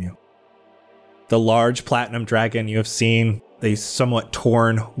 feet from you. The large platinum dragon you have seen, the somewhat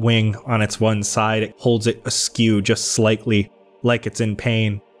torn wing on its one side, it holds it askew just slightly, like it's in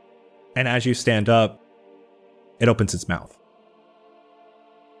pain. And as you stand up, it opens its mouth.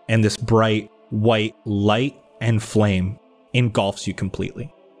 And this bright white light and flame engulfs you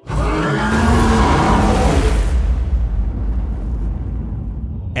completely.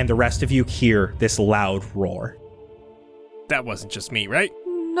 And the rest of you hear this loud roar. That wasn't just me, right?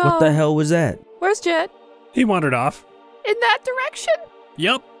 No. What the hell was that? Where's Jet? He wandered off. In that direction?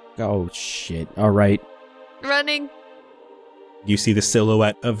 Yup. Oh, shit. All right. Running. You see the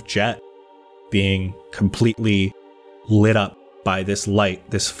silhouette of Jet being completely lit up by this light,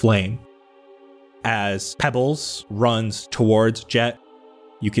 this flame. As Pebbles runs towards Jet,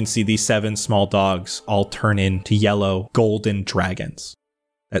 you can see these 7 small dogs all turn into yellow golden dragons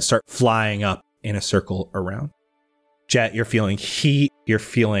that start flying up in a circle around. Jet, you're feeling heat, you're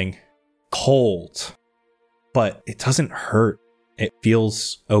feeling cold, but it doesn't hurt. It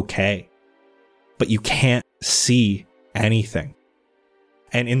feels okay. But you can't see anything.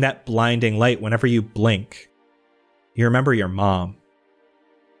 And in that blinding light, whenever you blink, you remember your mom.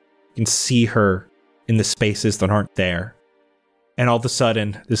 You can see her in the spaces that aren't there. And all of a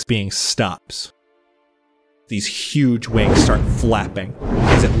sudden, this being stops. These huge wings start flapping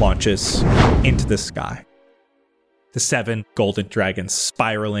as it launches into the sky. The 7 golden dragons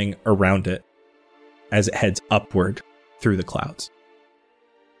spiraling around it as it heads upward through the clouds.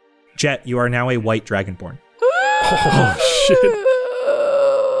 Jet, you are now a white dragonborn. Oh, shit.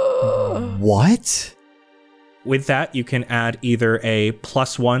 What? With that, you can add either a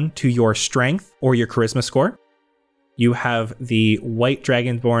 +1 to your strength or your charisma score. You have the white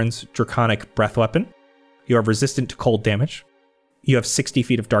dragonborn's draconic breath weapon. You are resistant to cold damage. You have 60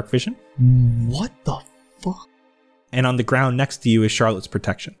 feet of dark vision. What the fuck? And on the ground next to you is Charlotte's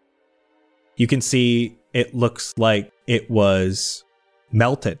protection. You can see it looks like it was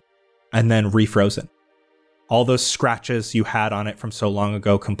melted and then refrozen. All those scratches you had on it from so long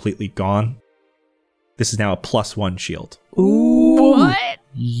ago completely gone. This is now a +1 shield. Ooh. What?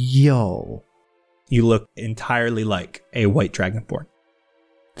 Yo. You look entirely like a white dragonborn.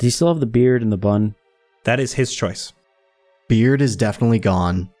 Does he still have the beard and the bun? That is his choice. Beard is definitely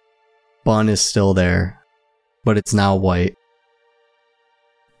gone. Bun is still there, but it's now white.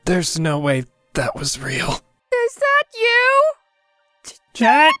 There's no way that was real. Is that you?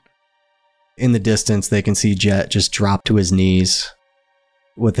 Jet? In the distance, they can see Jet just drop to his knees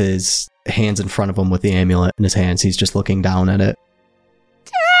with his hands in front of him with the amulet in his hands. He's just looking down at it.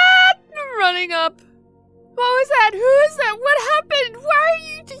 Dad! I'm running up. What was that? Who is that? What happened? Why are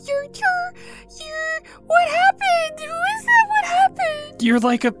you... What happened? Who is that? What happened? You're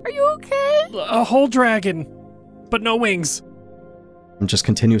like Are you okay? a whole dragon, but no wings. I'm just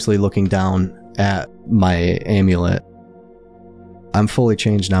continuously looking down at my amulet. I'm fully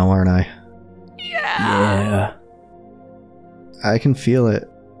changed now, aren't I? Yeah. I can feel it.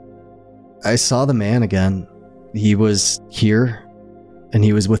 I saw the man again. He was here, and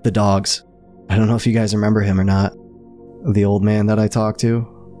he was with the dogs. I don't know if you guys remember him or not. The old man that I talked to.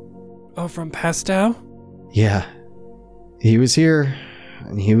 Oh, from Pastel? Yeah. He was here,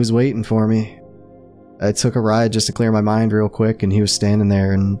 and he was waiting for me. I took a ride just to clear my mind real quick, and he was standing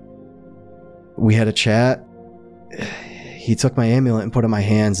there, and we had a chat. He took my amulet and put it in my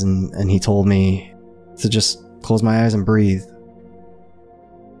hands, and he told me to just close my eyes and breathe.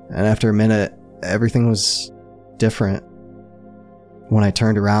 And after a minute, everything was different. When I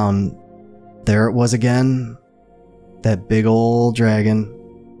turned around, there it was again. That big old dragon.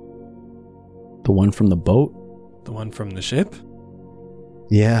 The one from the boat? The one from the ship?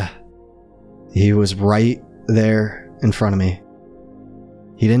 Yeah. He was right there in front of me.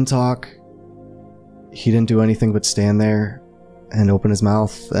 He didn't talk. He didn't do anything but stand there and open his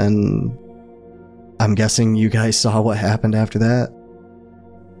mouth, and I'm guessing you guys saw what happened after that.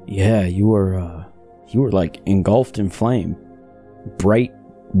 Yeah, you were like engulfed in flame. Bright,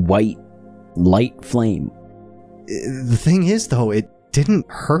 white, light flame. The thing is, though, it didn't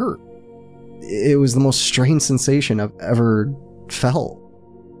hurt. It was the most strange sensation I've ever felt.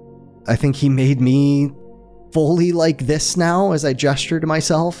 I think he made me fully like this now as I gesture to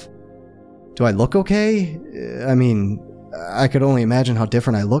myself. Do I look okay? I mean, I could only imagine how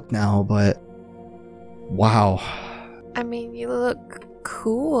different I look now, but wow. I mean, you look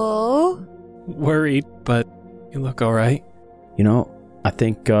cool. Worried, but you look alright. You know, I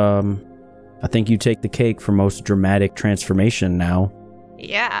think you take the cake for most dramatic transformation now.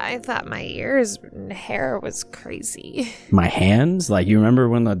 Yeah, I thought my ears and hair was crazy. My hands? Like, you remember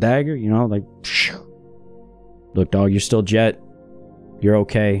when the dagger, you know, like... Look, dog, you're still Jet. You're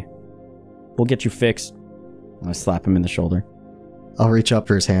okay. We'll get you fixed. I slap him in the shoulder. I'll reach up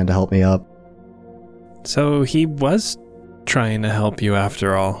for his hand to help me up. So he was trying to help you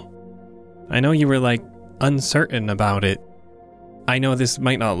after all. I know you were, like, uncertain about it. I know this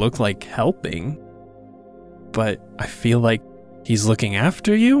might not look like helping, but I feel like he's looking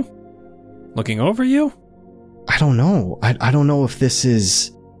after you? Looking over you? I don't know. I don't know if this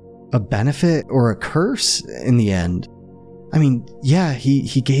is a benefit or a curse in the end. I mean, yeah,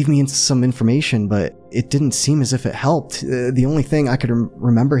 he gave me some information, but it didn't seem as if it helped. The only thing I could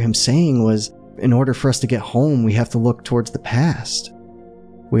remember him saying was, in order for us to get home, we have to look towards the past.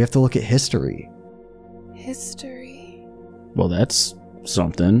 We have to look at history. History. Well, that's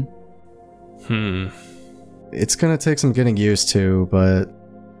something. It's gonna take some getting used to, but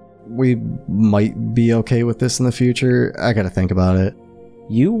we might be okay with this in the future. I gotta think about it.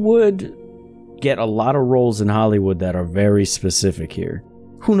 You would get a lot of roles in Hollywood that are very specific here.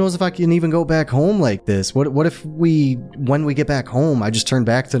 Who knows if I can even go back home like this? What if when we get back home, I just turn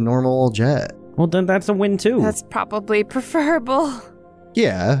back to normal old Jet? Well, then that's a win too. That's probably preferable.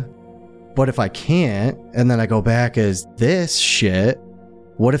 Yeah, but if I can't, and then I go back as this shit,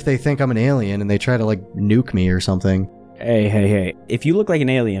 What if they think I'm an alien and they try to, like, nuke me or something? Hey. If you look like an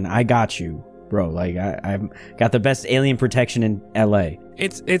alien, I got you, bro. Like, I've got the best alien protection in LA.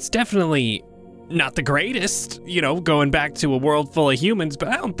 It's definitely not the greatest, going back to a world full of humans, but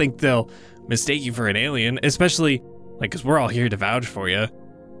I don't think they'll mistake you for an alien, especially, because we're all here to vouch for you.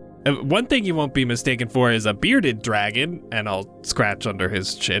 One thing you won't be mistaken for is a bearded dragon, and I'll scratch under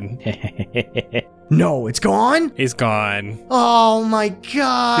his chin. No, it's gone? He's gone. Oh my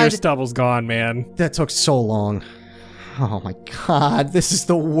god. Your stubble's gone, man. That took so long. Oh my god, this is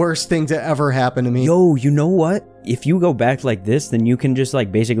the worst thing to ever happen to me. Yo, you know what? If you go back like this, then you can just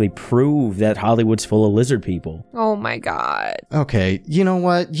basically prove that Hollywood's full of lizard people. Oh my god. Okay, you know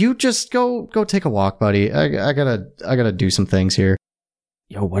what? You just go take a walk, buddy. I gotta do some things here.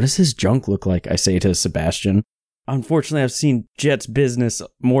 Yo, what does his junk look like? I say to Sebastian. Unfortunately, I've seen Jet's business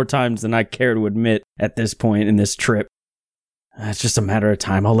more times than I care to admit at this point in this trip. It's just a matter of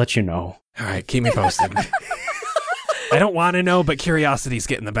time. I'll let you know. All right, keep me posted. I don't want to know, but curiosity's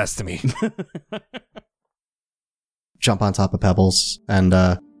getting the best of me. Jump on top of Pebbles, and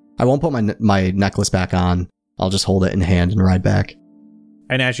I won't put my necklace back on. I'll just hold it in hand and ride back.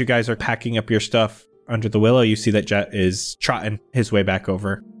 And as you guys are packing up your stuff under the willow, you see that Jet is trotting his way back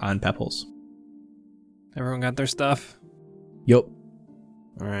over on Pebbles. Everyone got their stuff? Yup.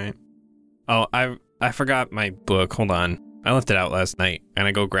 All right. Oh, I forgot my book. Hold on. I left it out last night, and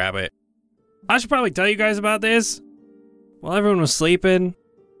I go grab it. I should probably tell you guys about this. While everyone was sleeping,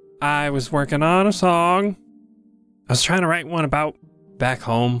 I was working on a song. I was trying to write one about back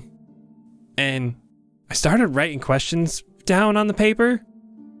home, and I started writing questions down on the paper.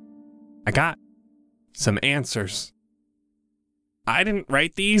 I got some answers. I didn't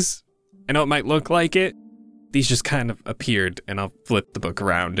write these. I know it might look like it. These just kind of appeared, and I'll flip the book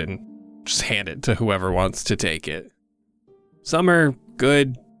around and just hand it to whoever wants to take it. Some are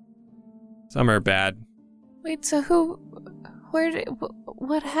good, some are bad. Wait, so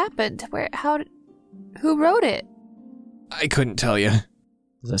what happened? Who wrote it? I couldn't tell you.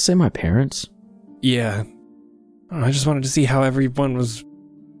 Does that say my parents? Yeah. I just wanted to see how everyone was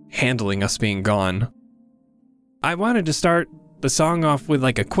handling us being gone. I wanted to start the song off with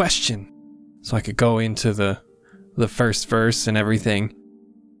a question, so I could go into the first verse and everything.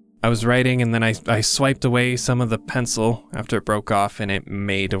 I was writing, and then I swiped away some of the pencil after it broke off, and it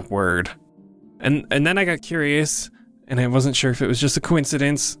made a word. And then I got curious, and I wasn't sure if it was just a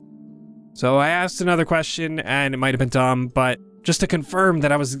coincidence. So I asked another question, and it might have been dumb, but just to confirm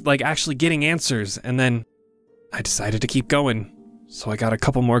that I was actually getting answers, and then I decided to keep going. So I got a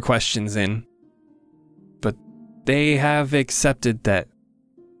couple more questions in. But they have accepted that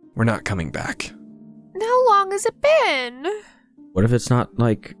we're not coming back. How long has it been? What if it's not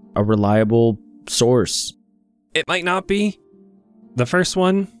a reliable source? It might not be. The first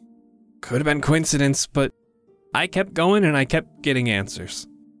one could have been coincidence, but I kept going and I kept getting answers.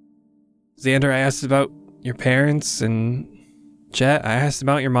 Xander, I asked about your parents, and Jet, I asked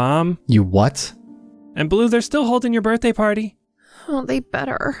about your mom. You what? And Blue, they're still holding your birthday party. Oh, they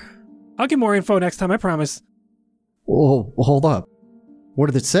better. I'll get more info next time, I promise. Whoa, hold up. What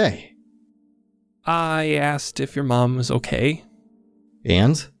did it say? I asked if your mom was okay.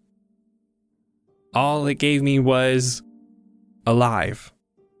 And? All it gave me was alive.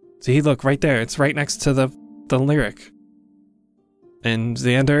 See, look, right there. It's right next to the lyric. And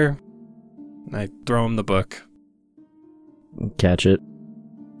Xander, I throw him the book. Catch it.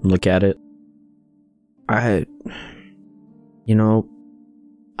 Look at it. I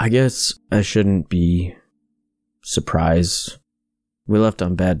guess I shouldn't be surprised. We left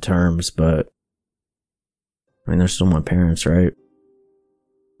on bad terms, but they're still my parents, right?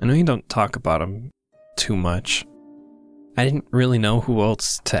 I know you don't talk about them too much. I didn't really know who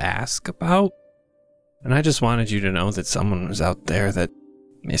else to ask about, and I just wanted you to know that someone was out there that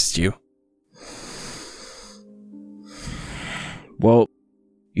missed you. Well,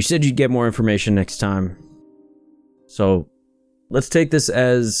 you said you'd get more information next time. So, let's take this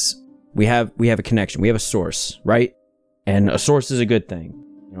as we have a connection. We have a source, right? And a source is a good thing.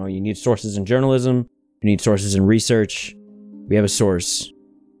 You need sources in journalism. You need sources in research. We have a source.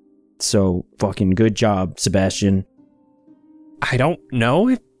 So, fucking good job, Sebastian. I don't know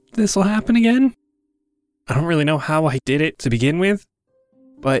if this will happen again. I don't really know how I did it to begin with.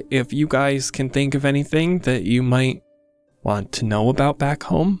 But if you guys can think of anything that you might want to know about back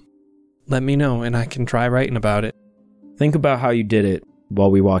home, let me know and I can try writing about it. Think about how you did it while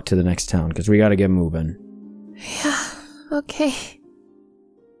we walk to the next town, because we gotta get moving. Yeah, okay.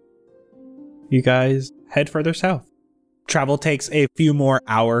 You guys head further south. Travel takes a few more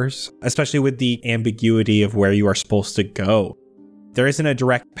hours, especially with the ambiguity of where you are supposed to go. There isn't a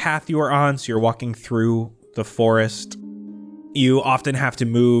direct path you are on, so you're walking through the forest. You often have to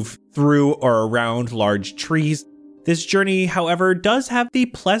move through or around large trees. This journey, however, does have the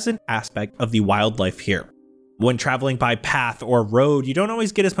pleasant aspect of the wildlife here. When traveling by path or road, you don't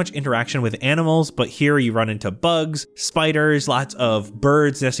always get as much interaction with animals, but here you run into bugs, spiders, lots of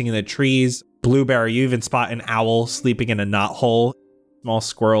birds nesting in the trees, blueberry, you even spot an owl sleeping in a knothole, small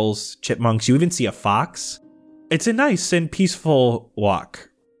squirrels, chipmunks, you even see a fox. It's a nice and peaceful walk.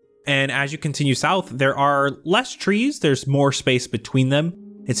 And as you continue south, there are less trees, there's more space between them.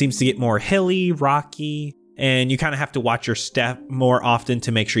 It seems to get more hilly, rocky, and you kind of have to watch your step more often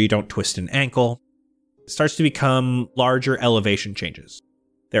to make sure you don't twist an ankle. It starts to become larger elevation changes.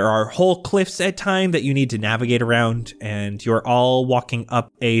 There are whole cliffs at times that you need to navigate around, and you're all walking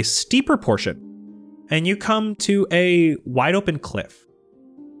up a steeper portion. And you come to a wide open cliff.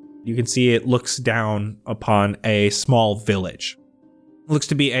 You can see it looks down upon a small village. It looks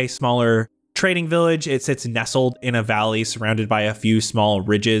to be a smaller trading village. It sits nestled in a valley surrounded by a few small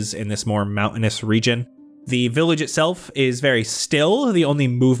ridges in this more mountainous region. The village itself is very still. The only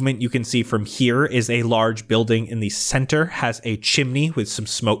movement you can see from here is a large building in the center, has a chimney with some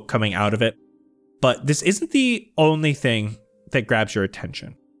smoke coming out of it. But this isn't the only thing that grabs your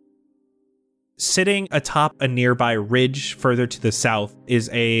attention. Sitting atop a nearby ridge further to the south is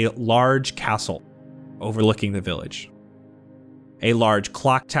a large castle overlooking the village. A large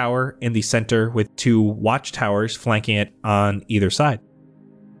clock tower in the center with 2 watchtowers flanking it on either side.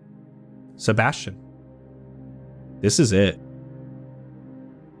 Sebastian, this is it.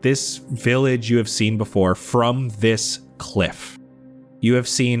 This village you have seen before from this cliff. You have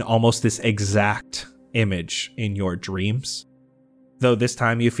seen almost this exact image in your dreams, though this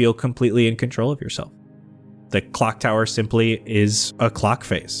time you feel completely in control of yourself. The clock tower simply is a clock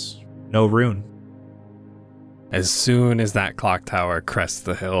face, no rune. As soon as that clock tower crests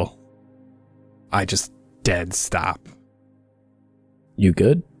the hill, I just dead stop. You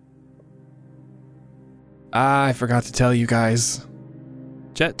good? I forgot to tell you guys.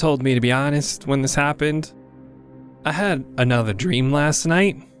 Jet told me to be honest when this happened. I had another dream last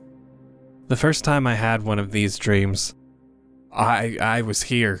night. The first time I had one of these dreams, I was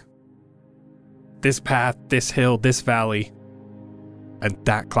here. This path, this hill, this valley, and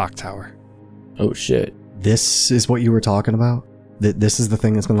that clock tower. Oh shit. This is what you were talking about? This is the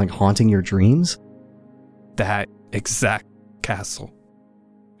thing that's been like haunting your dreams? That exact castle.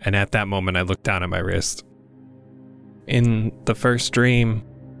 And at that moment, I looked down at my wrist. In the first dream,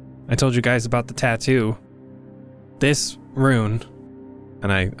 I told you guys about the tattoo. This rune,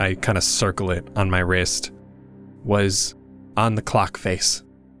 and I kind of circle it on my wrist, was on the clock face.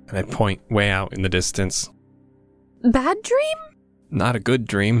 And I point way out in the distance. Bad dream? Not a good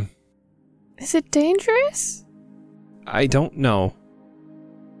dream. Is it dangerous? I don't know.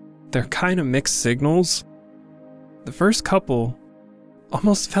 They're kind of mixed signals. The first couple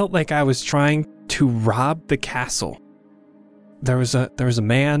almost felt like I was trying to rob the castle. There was a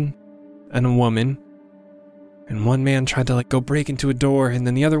man and a woman, and one man tried to go break into a door, and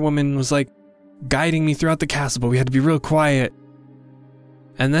then the other woman was guiding me throughout the castle, but we had to be real quiet.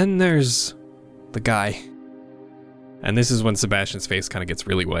 And then there's the guy. And this is when Sebastian's face kind of gets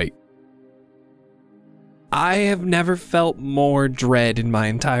really white. I have never felt more dread in my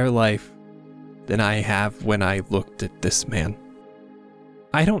entire life than I have when I looked at this man.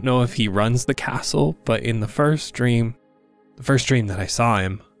 I don't know if he runs the castle, but in the first dream that I saw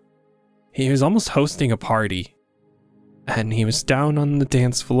him, he was almost hosting a party. And he was down on the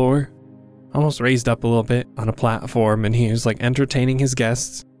dance floor, almost raised up a little bit on a platform, and he was entertaining his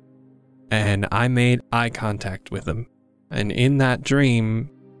guests. And I made eye contact with him. And in that dream,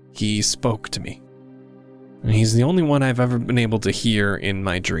 he spoke to me. And he's the only one I've ever been able to hear in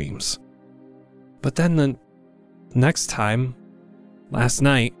my dreams. But then the next time, last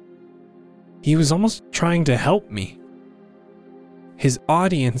night, he was almost trying to help me. His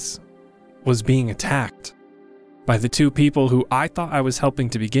audience was being attacked by the 2 people who I thought I was helping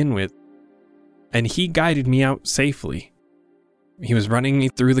to begin with, and he guided me out safely. He was running me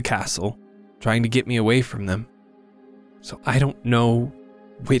through the castle, trying to get me away from them. So I don't know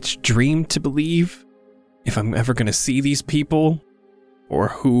which dream to believe, if I'm ever going to see these people, or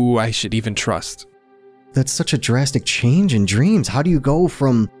who I should even trust. That's such a drastic change in dreams. How do you go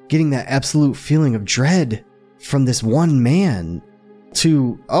from getting that absolute feeling of dread from this one man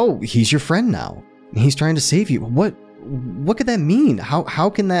to, oh, he's your friend now. He's trying to save you. What could that mean? How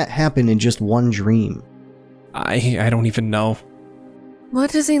can that happen in just one dream? I don't even know.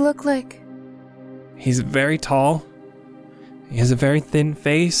 What does he look like? He's very tall. He has a very thin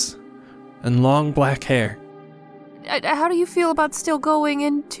face and long black hair. how do you feel about still going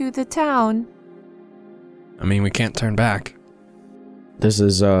into the town? I mean, we can't turn back. This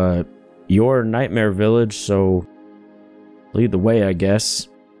is, your nightmare village, so lead the way, I guess.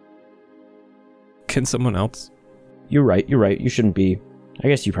 Can someone else? You're right. You shouldn't be. I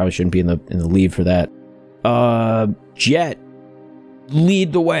guess you probably shouldn't be in the lead for that. Jet,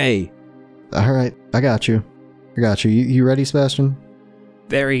 lead the way. All right, I got you. You ready, Sebastian?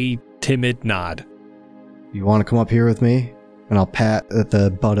 Very timid nod. You want to come up here with me? And I'll pat at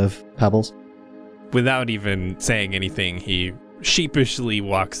the butt of Pebbles. Without even saying anything, he sheepishly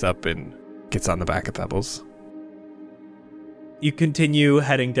walks up and gets on the back of Pebbles. You continue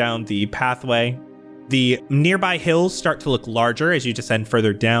heading down the pathway. The nearby hills start to look larger as you descend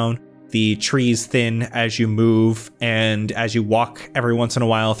further down. The trees thin as you move, and as you walk every once in a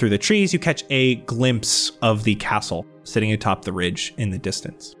while through the trees, you catch a glimpse of the castle sitting atop the ridge in the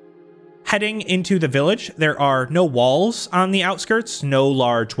distance. Heading into the village, there are no walls on the outskirts, no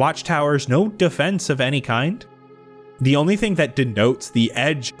large watchtowers, no defense of any kind. The only thing that denotes the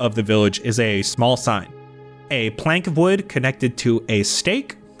edge of the village is a small sign. A plank of wood connected to a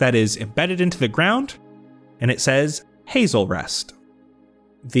stake that is embedded into the ground, and it says Hazel Rest.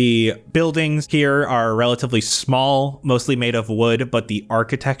 The buildings here are relatively small, mostly made of wood, but the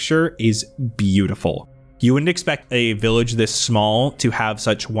architecture is beautiful. You wouldn't expect a village this small to have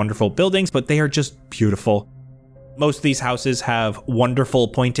such wonderful buildings, but they are just beautiful. Most of these houses have wonderful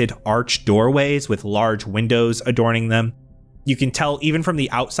pointed arch doorways with large windows adorning them. You can tell even from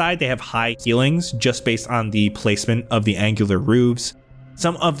the outside they have high ceilings just based on the placement of the angular roofs.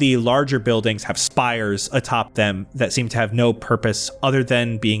 Some of the larger buildings have spires atop them that seem to have no purpose other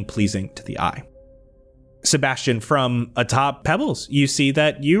than being pleasing to the eye. Sebastian, from atop Pebbles, you see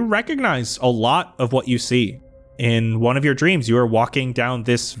that you recognize a lot of what you see. In one of your dreams, you are walking down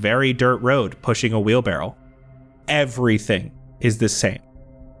this very dirt road, pushing a wheelbarrow. Everything is the same.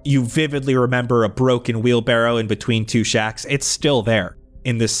 You vividly remember a broken wheelbarrow in between two shacks. It's still there,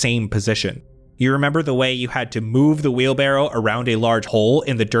 in the same position. You remember the way you had to move the wheelbarrow around a large hole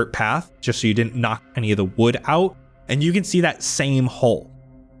in the dirt path, just so you didn't knock any of the wood out, and you can see that same hole.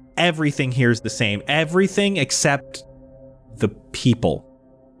 Everything here is the same. Everything except the people.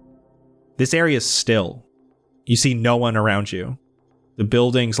 This area is still. You see no one around you. The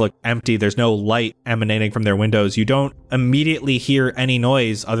buildings look empty. There's no light emanating from their windows. You don't immediately hear any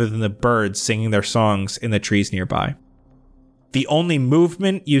noise other than the birds singing their songs in the trees nearby. The only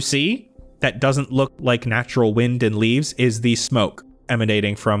movement you see that doesn't look like natural wind and leaves is the smoke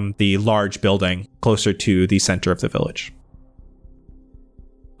emanating from the large building closer to the center of the village.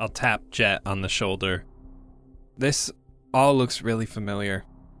 I'll tap Jet on the shoulder. This all looks really familiar.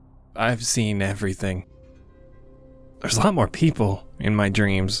 I've seen everything. There's a lot more people in my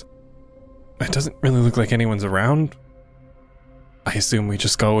dreams. It doesn't really look like anyone's around. I assume we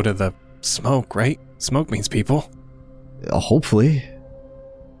just go to the smoke, right? Smoke means people. Hopefully.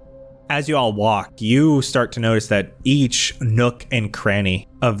 As you all walk, you start to notice that each nook and cranny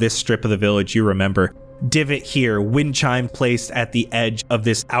of this strip of the village you remember. Divot here, wind chime placed at the edge of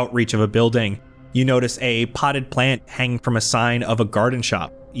this outreach of a building. You notice a potted plant hanging from a sign of a garden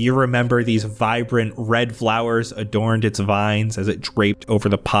shop. You remember these vibrant red flowers adorned its vines as it draped over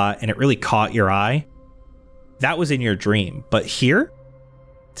the pot, and it really caught your eye. That was in your dream, but here,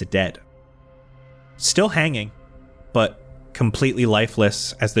 it's dead. Still hanging, but completely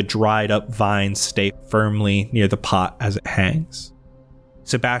lifeless as the dried up vines stay firmly near the pot as it hangs.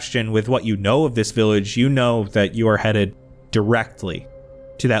 Sebastian, with what you know of this village, you know that you are headed directly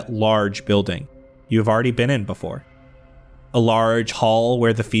to that large building you have already been in before. A large hall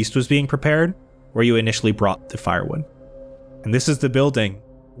where the feast was being prepared, where you initially brought the firewood. And this is the building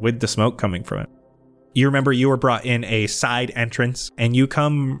with the smoke coming from it. You remember you were brought in a side entrance, and you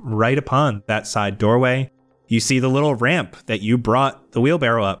come right upon that side doorway. You see the little ramp that you brought the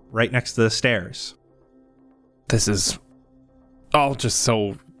wheelbarrow up right next to the stairs. This is all just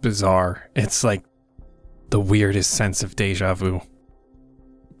so bizarre. It's like the weirdest sense of deja vu.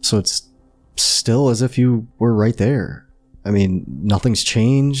 So it's still as if you were right there. I mean, nothing's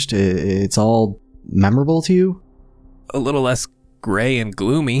changed. It's all memorable to you? A little less gray and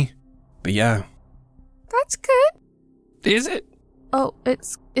gloomy, but yeah. That's good. Is it? Oh,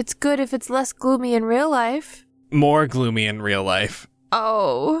 it's good if it's less gloomy in real life. More gloomy in real life.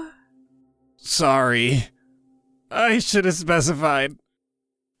 Oh. Sorry. I should have specified.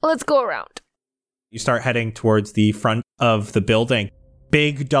 Let's go around. You start heading towards the front of the building.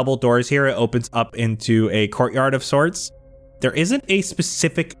 Big double doors here. It opens up into a courtyard of sorts. There isn't a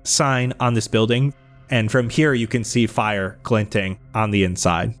specific sign on this building, and from here you can see fire glinting on the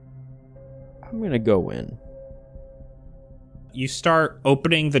inside. I'm gonna go in. You start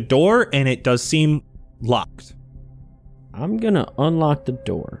opening the door, and it does seem locked. I'm gonna unlock the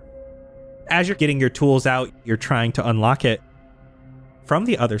door. As you're getting your tools out, you're trying to unlock it. From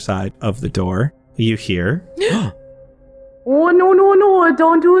the other side of the door, you hear... Oh, no,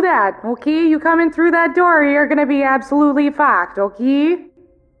 don't do that, okay? You come in through that door, you're gonna be absolutely fucked, okay?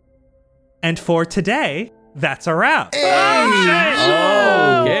 And for today, that's a wrap. Okay,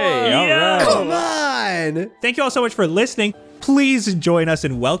 all right. Come on! Thank you all so much for listening. Please join us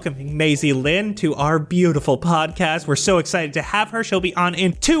in welcoming Maisie Lynn to our beautiful podcast. We're so excited to have her. She'll be on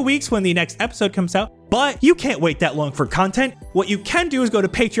in 2 weeks when the next episode comes out. But you can't wait that long for content. What you can do is go to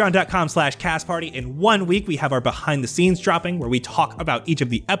patreon.com/castparty. In 1 week, we have our behind the scenes dropping where we talk about each of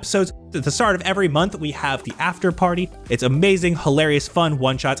the episodes. At the start of every month, we have the after party. It's amazing, hilarious, fun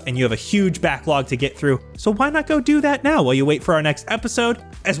one-shots, and you have a huge backlog to get through. So why not go do that now while you wait for our next episode?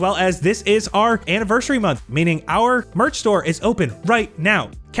 As well as this is our anniversary month, meaning our merch store is open right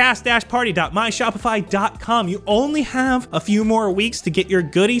now. cast-party.myshopify.com. You only have a few more weeks to get your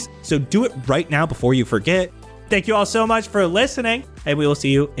goodies, so do it right now before you forget. Thank you all so much for listening, and we will see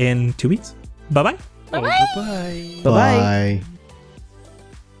you in 2 weeks. Bye-bye. Bye-bye. Bye-bye. Bye.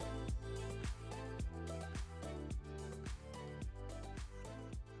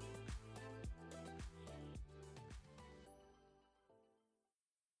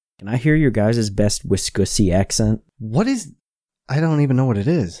 Can I hear your guys' best Wisconsin accent? What is... I don't even know what it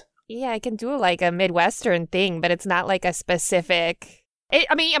is. Yeah, I can do like a Midwestern thing, but it's not like a specific...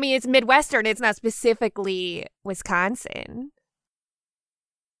 I mean, it's Midwestern. It's not specifically Wisconsin.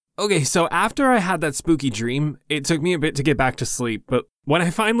 Okay, so after I had that spooky dream, it took me a bit to get back to sleep, but when I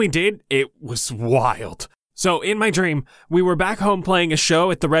finally did, it was wild. So in my dream, we were back home playing a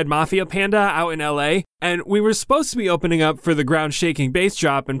show at the Red Mafia Panda out in LA, and we were supposed to be opening up for the ground-shaking bass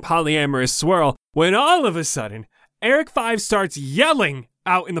drop and polyamorous swirl, when all of a sudden, Eric 5 starts yelling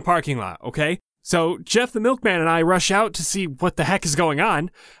out in the parking lot, okay? So Jeff the Milkman and I rush out to see what the heck is going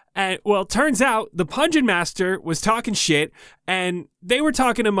on, and, well, turns out the Pungeon Master was talking shit, and they were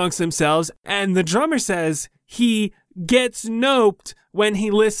talking amongst themselves, and the drummer says he gets noped when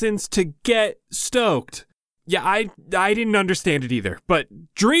he listens to Get Stoked. Yeah, I didn't understand it either, but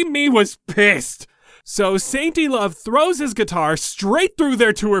Dream Me was pissed. So Sainty Love throws his guitar straight through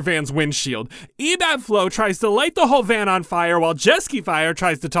their tour van's windshield. Ebat Flo tries to light the whole van on fire while Jesky Fire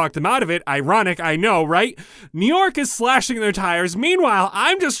tries to talk them out of it. Ironic, I know, right? New York is slashing their tires. Meanwhile,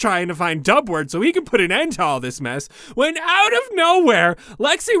 I'm just trying to find Dubword so he can put an end to all this mess. When out of nowhere,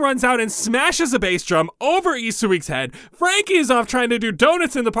 Lexi runs out and smashes a bass drum over Easterweek's head. Frankie is off trying to do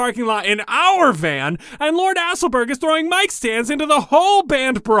donuts in the parking lot in our van. And Lord Asselberg is throwing mic stands into the whole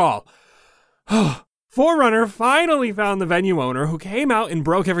band brawl. Forerunner finally found the venue owner who came out and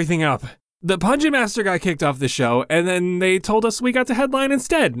broke everything up. The Pungeon Master got kicked off the show, and then they told us we got to headline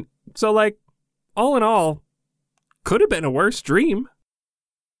instead. So, like, all in all, could have been a worse dream.